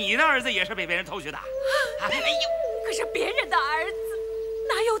你的儿子也是被别人偷去的。哎呦，可是别人的儿子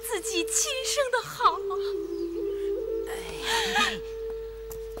哪有自己亲生的好啊？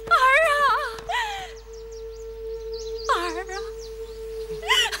儿啊，儿啊，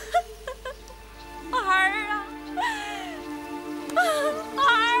儿啊，儿啊！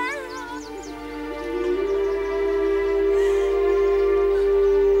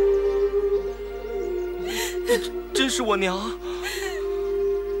真是我娘。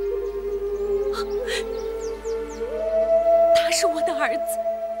他是我的儿子，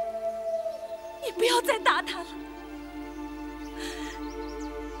你不要再打他了。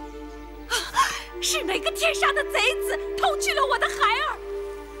是哪个天杀的贼子偷去了我的孩儿，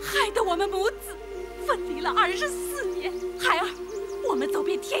害得我们母子分离了24年。孩儿，我们走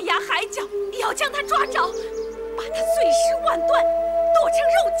遍天涯海角，也要将他抓着，把他碎尸万段，剁成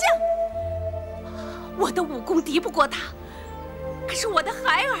肉酱。我的武功敌不过他，可是我的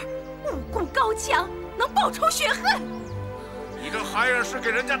孩儿武功高强，能报仇雪恨。你的孩儿是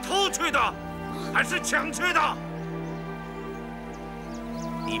给人家偷去的，还是抢去的？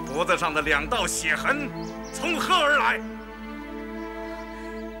你脖子上的2道血痕从何而来？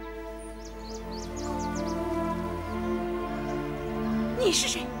你是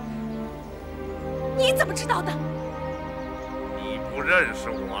谁？你怎么知道的？你不认识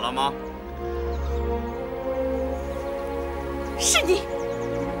我了吗？是你，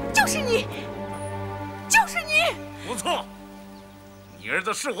就是你，就是你！不错，你儿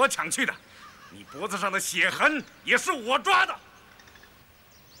子是我抢去的，你脖子上的血痕也是我抓的。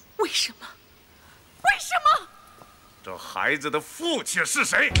为什么？为什么？这孩子的父亲是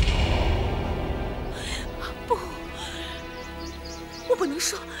谁？不，我不能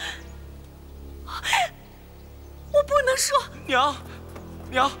说，我不能说。娘，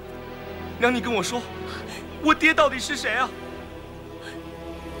你跟我说，我爹到底是谁啊？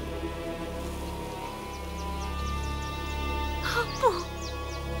不，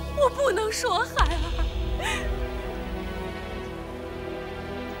我不能说，孩儿。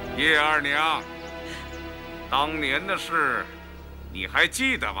叶二娘，当年的事，你还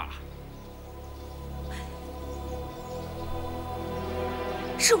记得吧？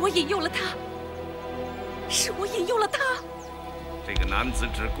是我引诱了他，是我引诱了他。这个男子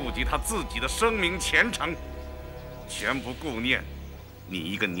只顾及他自己的声名前程，全不顾念你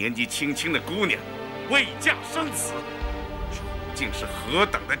一个年纪轻轻的姑娘，未嫁生子，处境是何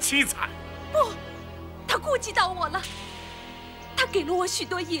等的凄惨！不，他顾及到我了。他给了我许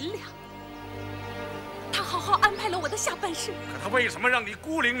多银两，他好好安排了我的下半生。可他为什么让你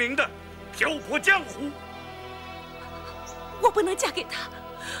孤零零的漂泊江湖？我不能嫁给他，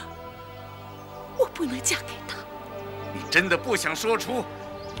我不能嫁给他。你真的不想说出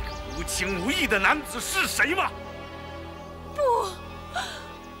那个无情无义的男子是谁吗？不，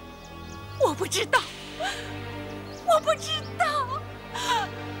我不知道，我不知道。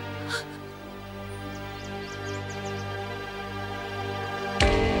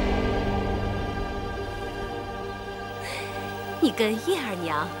你跟叶二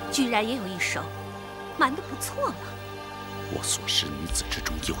娘居然也有一手，瞒得不错嘛。我所识女子之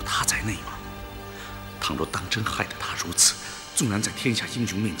中有她在内吗？倘若当真害得她如此，纵然在天下英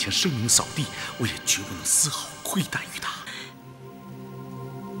雄面前声名扫地，我也绝不能丝毫亏待于她。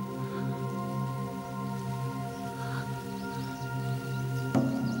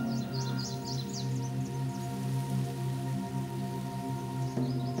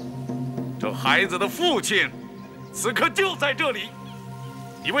这孩子的父亲此刻就在这里，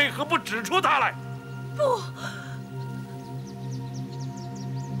你为何不指出他来？不，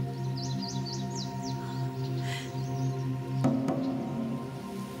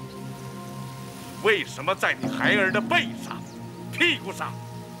为什么在你孩儿的背上、屁股上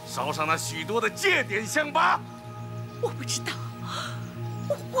烧上了许多的戒点香疤？我不知道，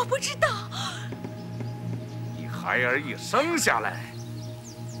我不知道。你孩儿一生下来，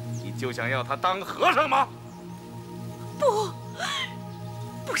你就想要他当和尚吗？不，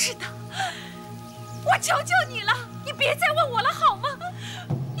不是的，我求求你了，你别再问我了好吗？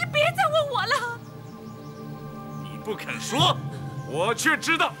你别再问我了。你不肯说，我却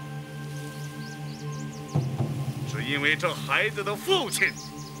知道，是因为这孩子的父亲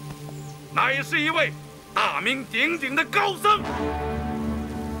乃是一位大名鼎鼎的高僧。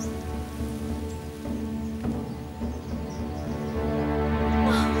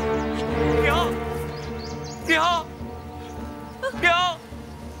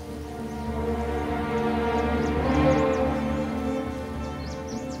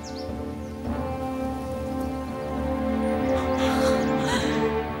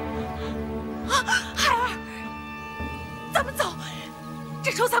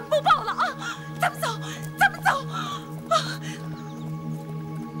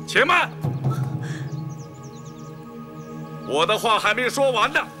且慢，我的话还没说完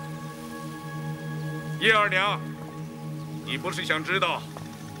呢。叶二娘，你不是想知道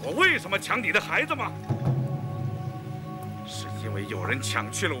我为什么抢你的孩子吗？是因为有人抢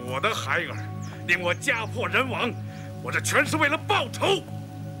去了我的孩儿，令我家破人亡。我这全是为了报仇。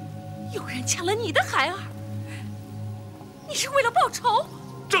有人抢了你的孩儿，你是为了报仇？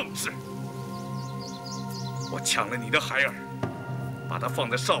正是。我抢了你的孩儿，把他放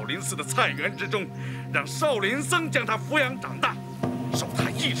在少林寺的菜园之中，让少林僧将他抚养长大，授他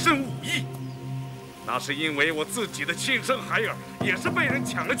一身武艺。那是因为我自己的亲生孩儿也是被人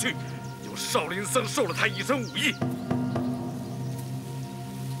抢了去，由少林僧授了他一身武艺。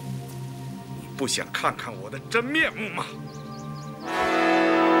你不想看看我的真面目吗？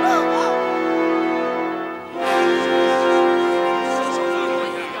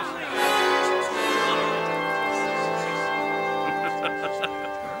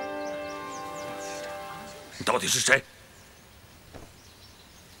你到底是谁？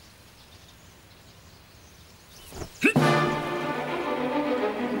你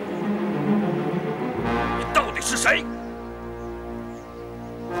到底是谁？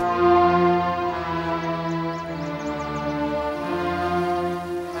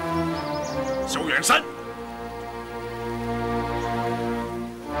萧远山。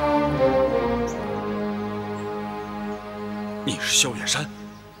你是萧远山？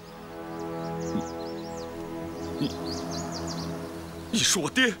你是我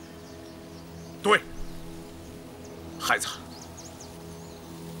爹？对，孩子，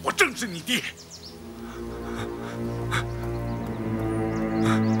我正是你爹。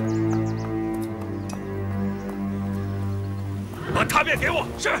把踏便给我。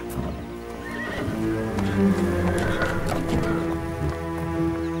是。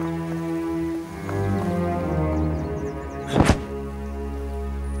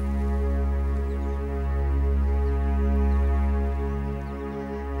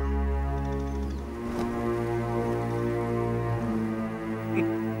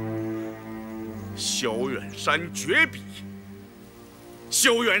萧远山绝笔，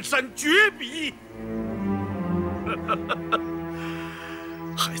萧远山绝笔。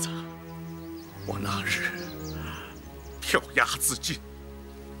孩子，我那日跳崖自尽，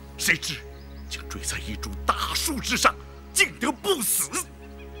谁知竟坠在一株大树之上，竟得不死。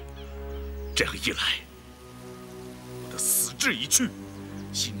这样一来，我的死志已去，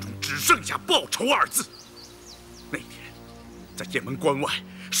心中只剩下报仇二字。那天，在雁门关外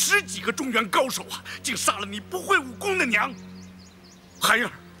，10几个中原高手啊，竟杀了你不会武功的娘。孩儿，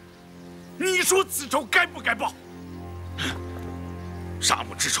你说此仇该不该报？杀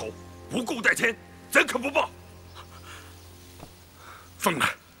母之仇，不共戴天，怎可不报？凤儿，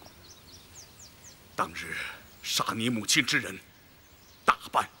当日杀你母亲之人，大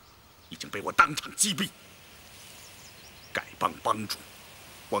半已经被我当场击毙。丐帮帮主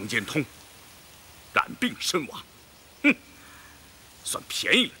王建通染病身亡，哼，算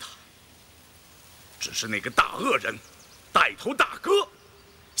便宜了他。只是那个大恶人，带头大哥，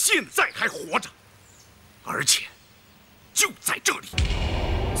现在还活着，而且就在这里。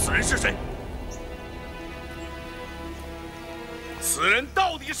此人是谁？此人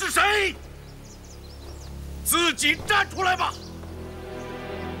到底是谁？自己站出来吧！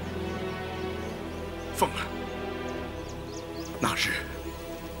凤儿，那日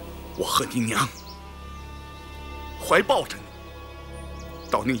我和你娘怀抱着你，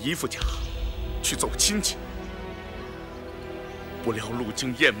到您姨父家去走亲戚，不料路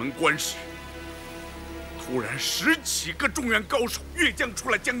经雁门关时，突然10几个中原高手越将出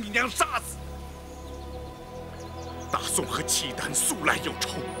来，将你娘杀死。大宋和契丹素来有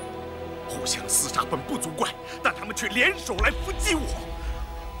仇，互相厮杀本不足怪，但他们却联手来伏击我。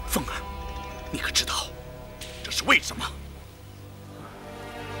凤儿，你可知道这是为什么？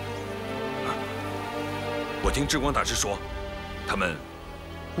我听智光大师说，他们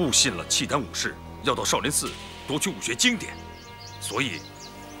误信了契丹武士，要到少林寺夺取武学经典，所以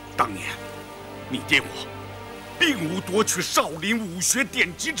当年你爹我并无夺取少林武学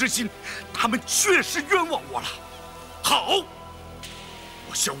典籍之心，他们确实冤枉我了。好，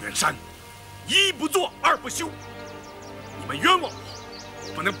我萧远山一不做二不休，你们冤枉我，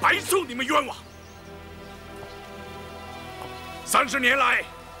我不能白受你们冤枉。30年来，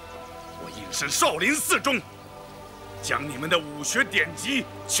我隐身少林寺中，将你们的武学典籍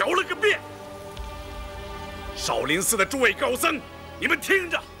瞧了个遍。少林寺的诸位高僧，你们听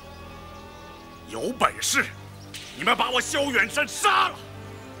着，有本事你们把我萧远山杀了，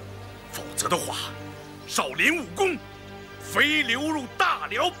否则的话，少林武功非流入大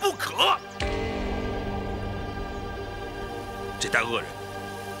辽不可。这代恶人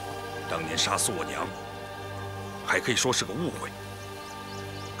当年杀死我娘，还可以说是个误会。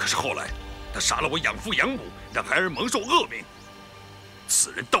可是后来，他杀了我养父养母，让孩儿蒙受恶名。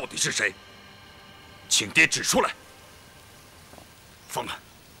此人到底是谁？请爹指出来。疯了，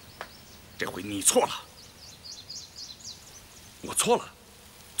这回你错了。我错了，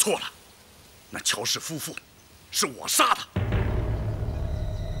错了。那乔氏夫妇是我杀的。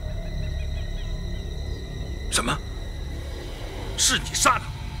什么？是你杀的？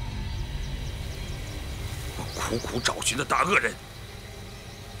我苦苦找寻的大恶人，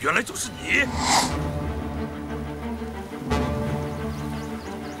原来就是你！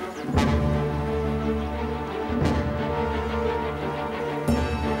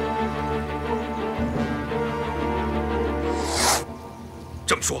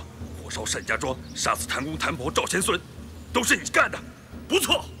这么说，火烧单家庄、杀死谭公、谭婆、赵贤孙，都是你干的？不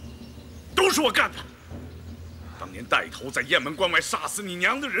错，都是我干的。当年带头在雁门关外杀死你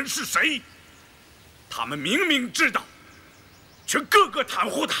娘的人是谁？他们明明知道，却个个袒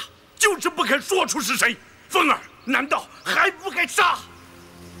护他，就是不肯说出是谁。凤儿，难道还不该杀？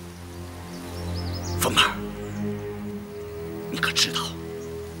凤儿，你可知道，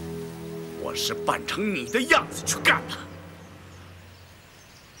我是扮成你的样子去干的。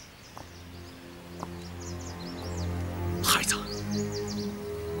孩子，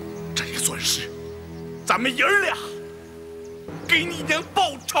这也算是咱们爷儿俩给你娘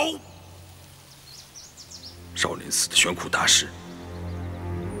报仇。少林寺的玄苦大师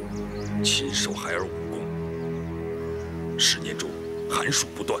亲授孩儿武功，10年中寒暑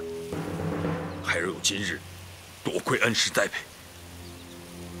不断，孩儿有今日，多亏恩师栽培，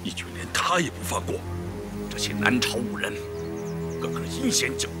你却连他也不放过。这些南朝武人，个个阴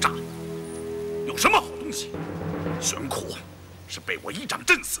险狡诈，有什么好东西？玄苦是被我一掌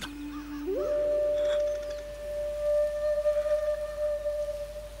震死的。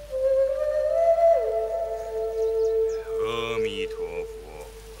阿弥陀佛，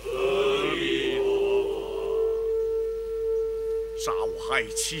阿弥陀佛。杀我爱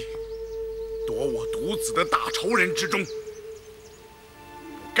妻、夺我独子的大仇人之中，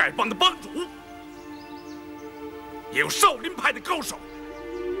丐帮的帮主，也有少林派的高手。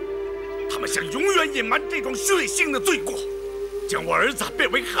他们想永远隐瞒这种血腥的罪过，将我儿子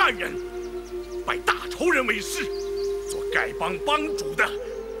变为汉人，拜大仇人为师，做丐帮帮主的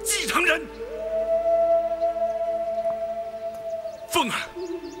继承人。凤儿，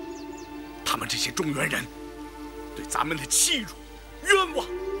他们这些中原人对咱们的欺辱、冤枉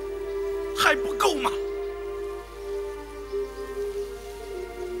还不够吗？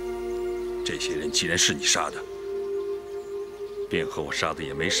这些人既然是你杀的，便和我杀的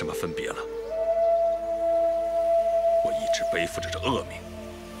也没什么分别了。我一直背负着这恶名，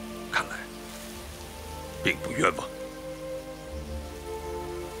看来并不冤枉。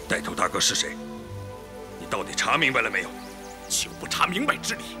带头大哥是谁？你到底查明白了没有？岂有不查明白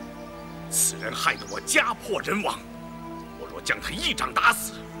之理？此人害得我家破人亡，我若将他一掌打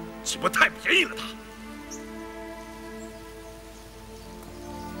死，岂不太便宜了他？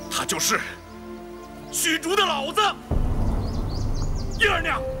他就是虚竹的老子。叶二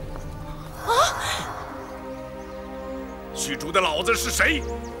娘，虚竹的老子是谁？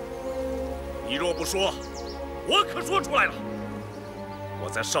你若不说，我可说出来了。我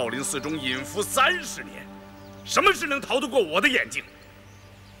在少林寺中隐伏30年，什么事能逃得过我的眼睛？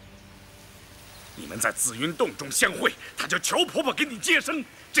你们在紫云洞中相会，他叫乔婆婆给你接生，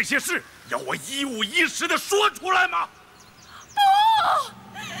这些事要我一五一十的说出来吗？不！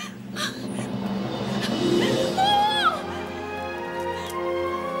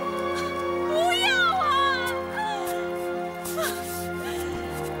不要啊！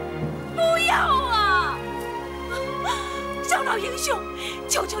不要啊！少老英雄，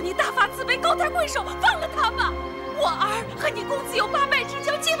求求你大发慈悲，高抬贵手，放了他吧！我儿和你公子有八脉之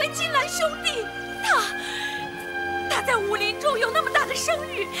交，结为金兰兄弟。他在武林中有那么大的声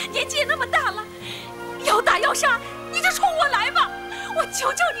誉，年纪也那么大了，要打要杀，你就冲我来吧！我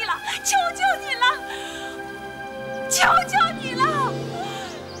求求你了，求求你了，求求你了，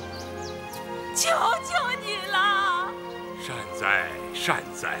求求你了！善哉善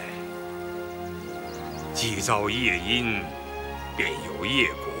哉，既造业因，便有业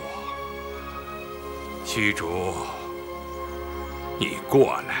果。虚竹，你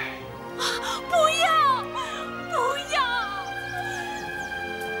过来。不要！不要！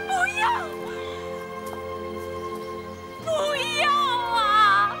不要！不要啊！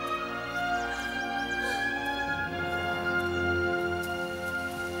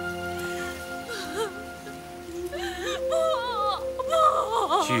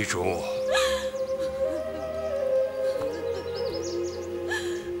不！虚竹，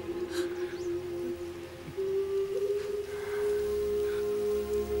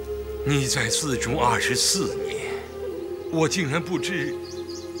你在寺中24年，我竟然不知，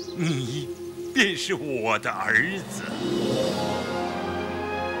你便是我的儿子。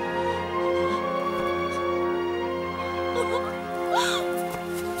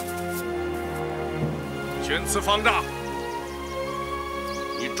玄慈方丈，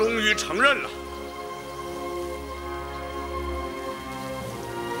你终于承认了。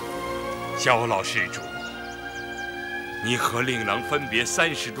萧老施主，你和令郎分别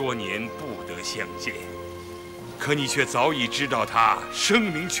30多年，不得相见，可你却早已知道他声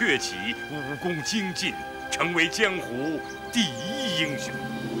名鹊起，武功精进，成为江湖第一英雄。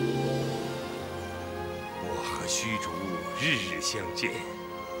我和虚竹日日相见，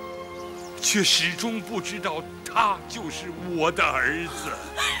却始终不知道他就是我的儿子。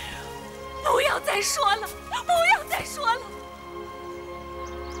不要再说了，不要再说了。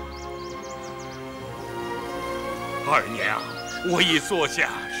二娘，我已做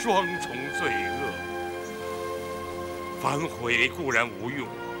下双重罪恶，反悔固然无用，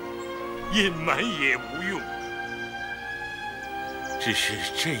隐瞒也无用。只是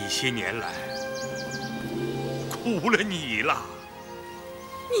这些年来，苦了你了。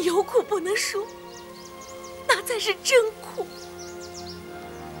你有苦不能说，那才是真苦。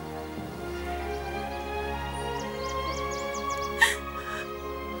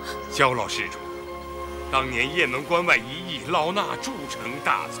萧老施主，当年雁门关外一役，老衲铸成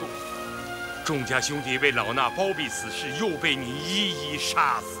大错，众家兄弟为老衲包庇此事，又被你一一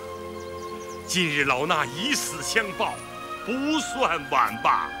杀死。今日老衲以死相报，不算晚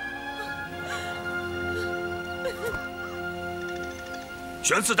吧？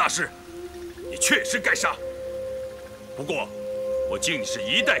玄慈大师，你确实该杀。不过，我敬你是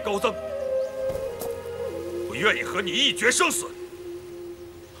一代高僧，不愿意和你一决生死。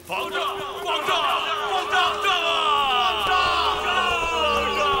方丈，方丈，方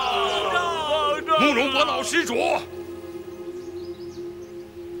丈，慕容伯老施主，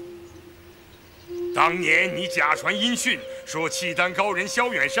当年你假传音讯，说契丹高人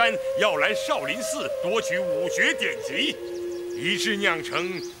萧远山要来少林寺夺取武学典籍，以致酿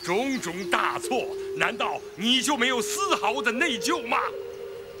成种种大错，难道你就没有丝毫的内疚吗？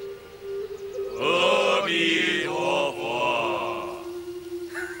阿弥陀佛。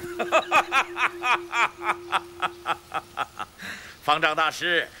方丈大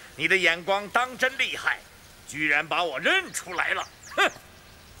师，你的眼光当真厉害，居然把我认出来了！哼！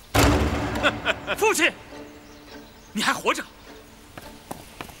父亲，你还活着？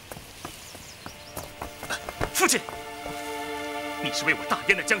父亲，你是为我大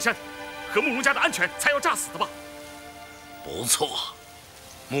燕的江山和慕容家的安全才要诈死的吧？不错，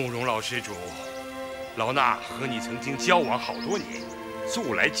慕容老施主，老衲和你曾经交往好多年，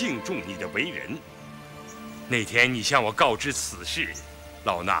素来敬重你的为人。那天你向我告知此事，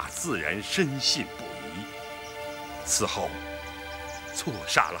老衲自然深信不疑。此后，错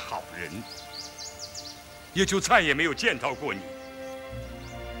杀了好人，也就再也没有见到过你。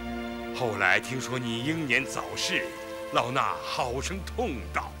后来听说你英年早逝，老衲好生痛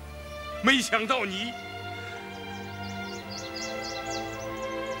悼。没想到你，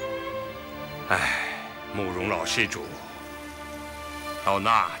慕容老施主，老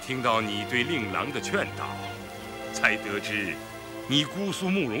衲听到你对令郎的劝导，才得知你姑苏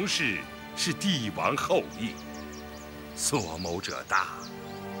慕容氏是帝王后裔，所谋者大。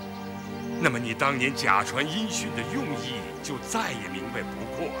那么你当年假传音讯的用意就再也明白不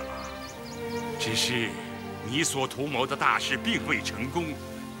过了。只是你所图谋的大事并未成功，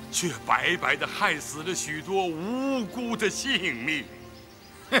却白白的害死了许多无辜的性命。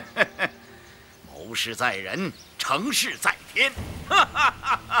谋事在人，成事在天。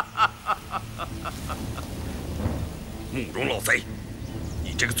慕容老贼，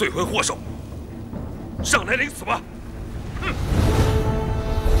你这个罪魁祸首，上来领死吧！哼！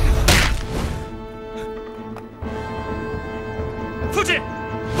父亲，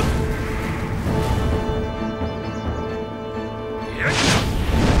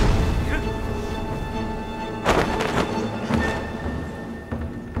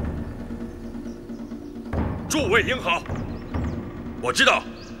诸位英豪，我知道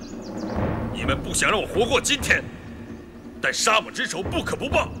你们不想让我活过今天，但杀我之仇不可不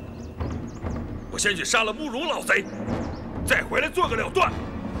报。我先去杀了慕容老贼，再回来做个了断。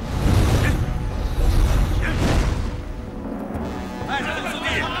兄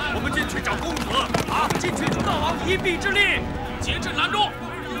弟，我们进去找公子，好，进去助大王一臂之力，结阵拦住！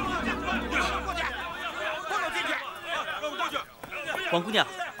王姑娘，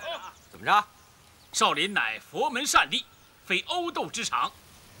怎么着？少林乃佛门善地，非欧斗之场。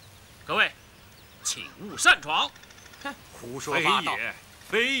各位，请勿擅闯。胡说八道！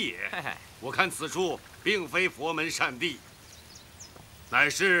非也。我看此处并非佛门善地，乃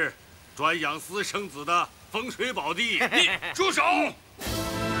是专养私生子的风水宝地。你住手！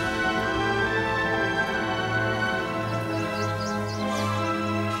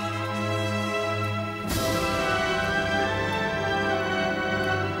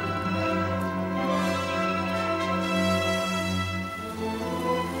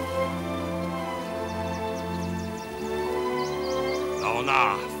老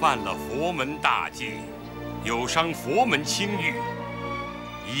衲犯了佛门大戒，有伤佛门清誉，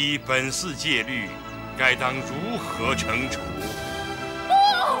依本寺戒律，该当如何惩处？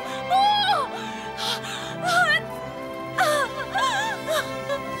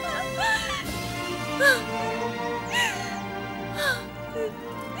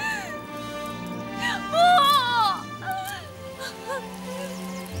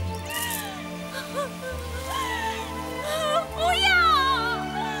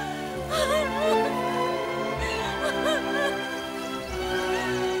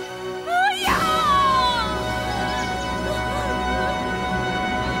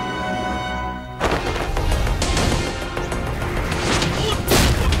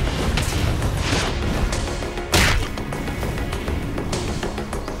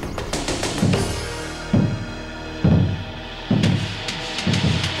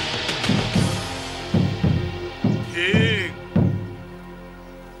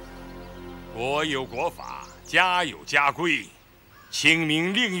国有国法，家有家规，清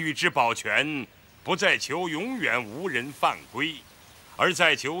明令誉之保全，不在求永远无人犯规，而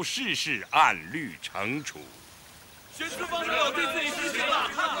在求事事按律惩处。宣示方长有对自己实行了，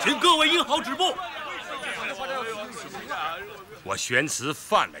请各位英豪止步。我玄慈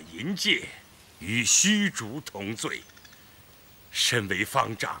犯了淫戒，与虚竹同罪，身为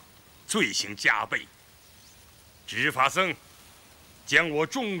方丈，罪行加倍。执法僧将我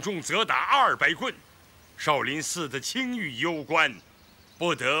重重责打200棍，少林寺的清誉攸关，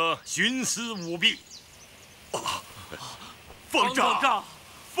不得徇私舞弊。方丈，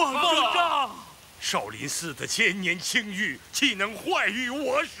少林寺的千年清誉，岂能坏于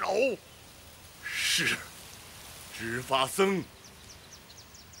我手？是，执法僧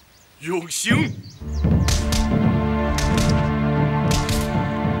永行。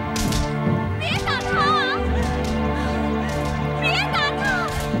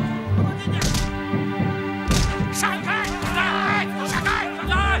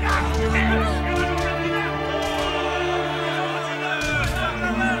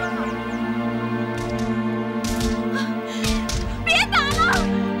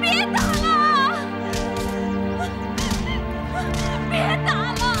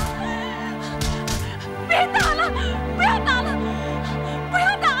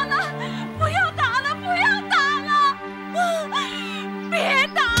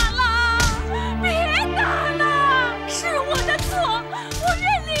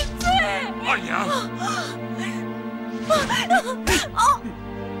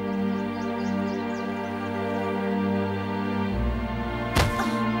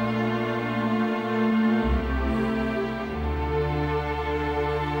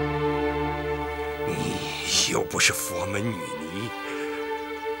又不是佛门女尼，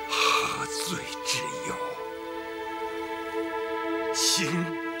何罪之有？刑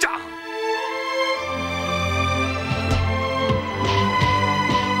杖！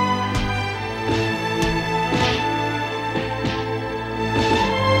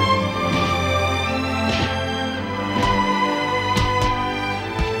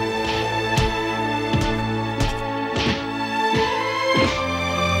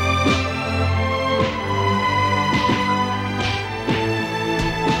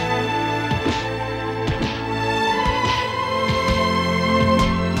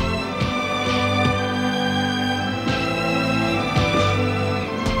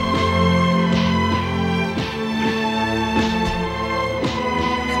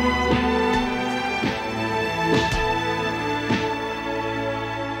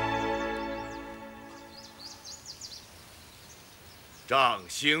杖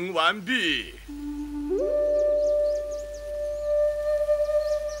刑完毕。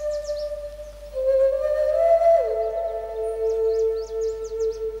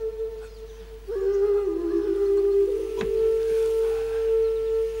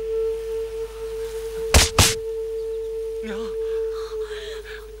娘。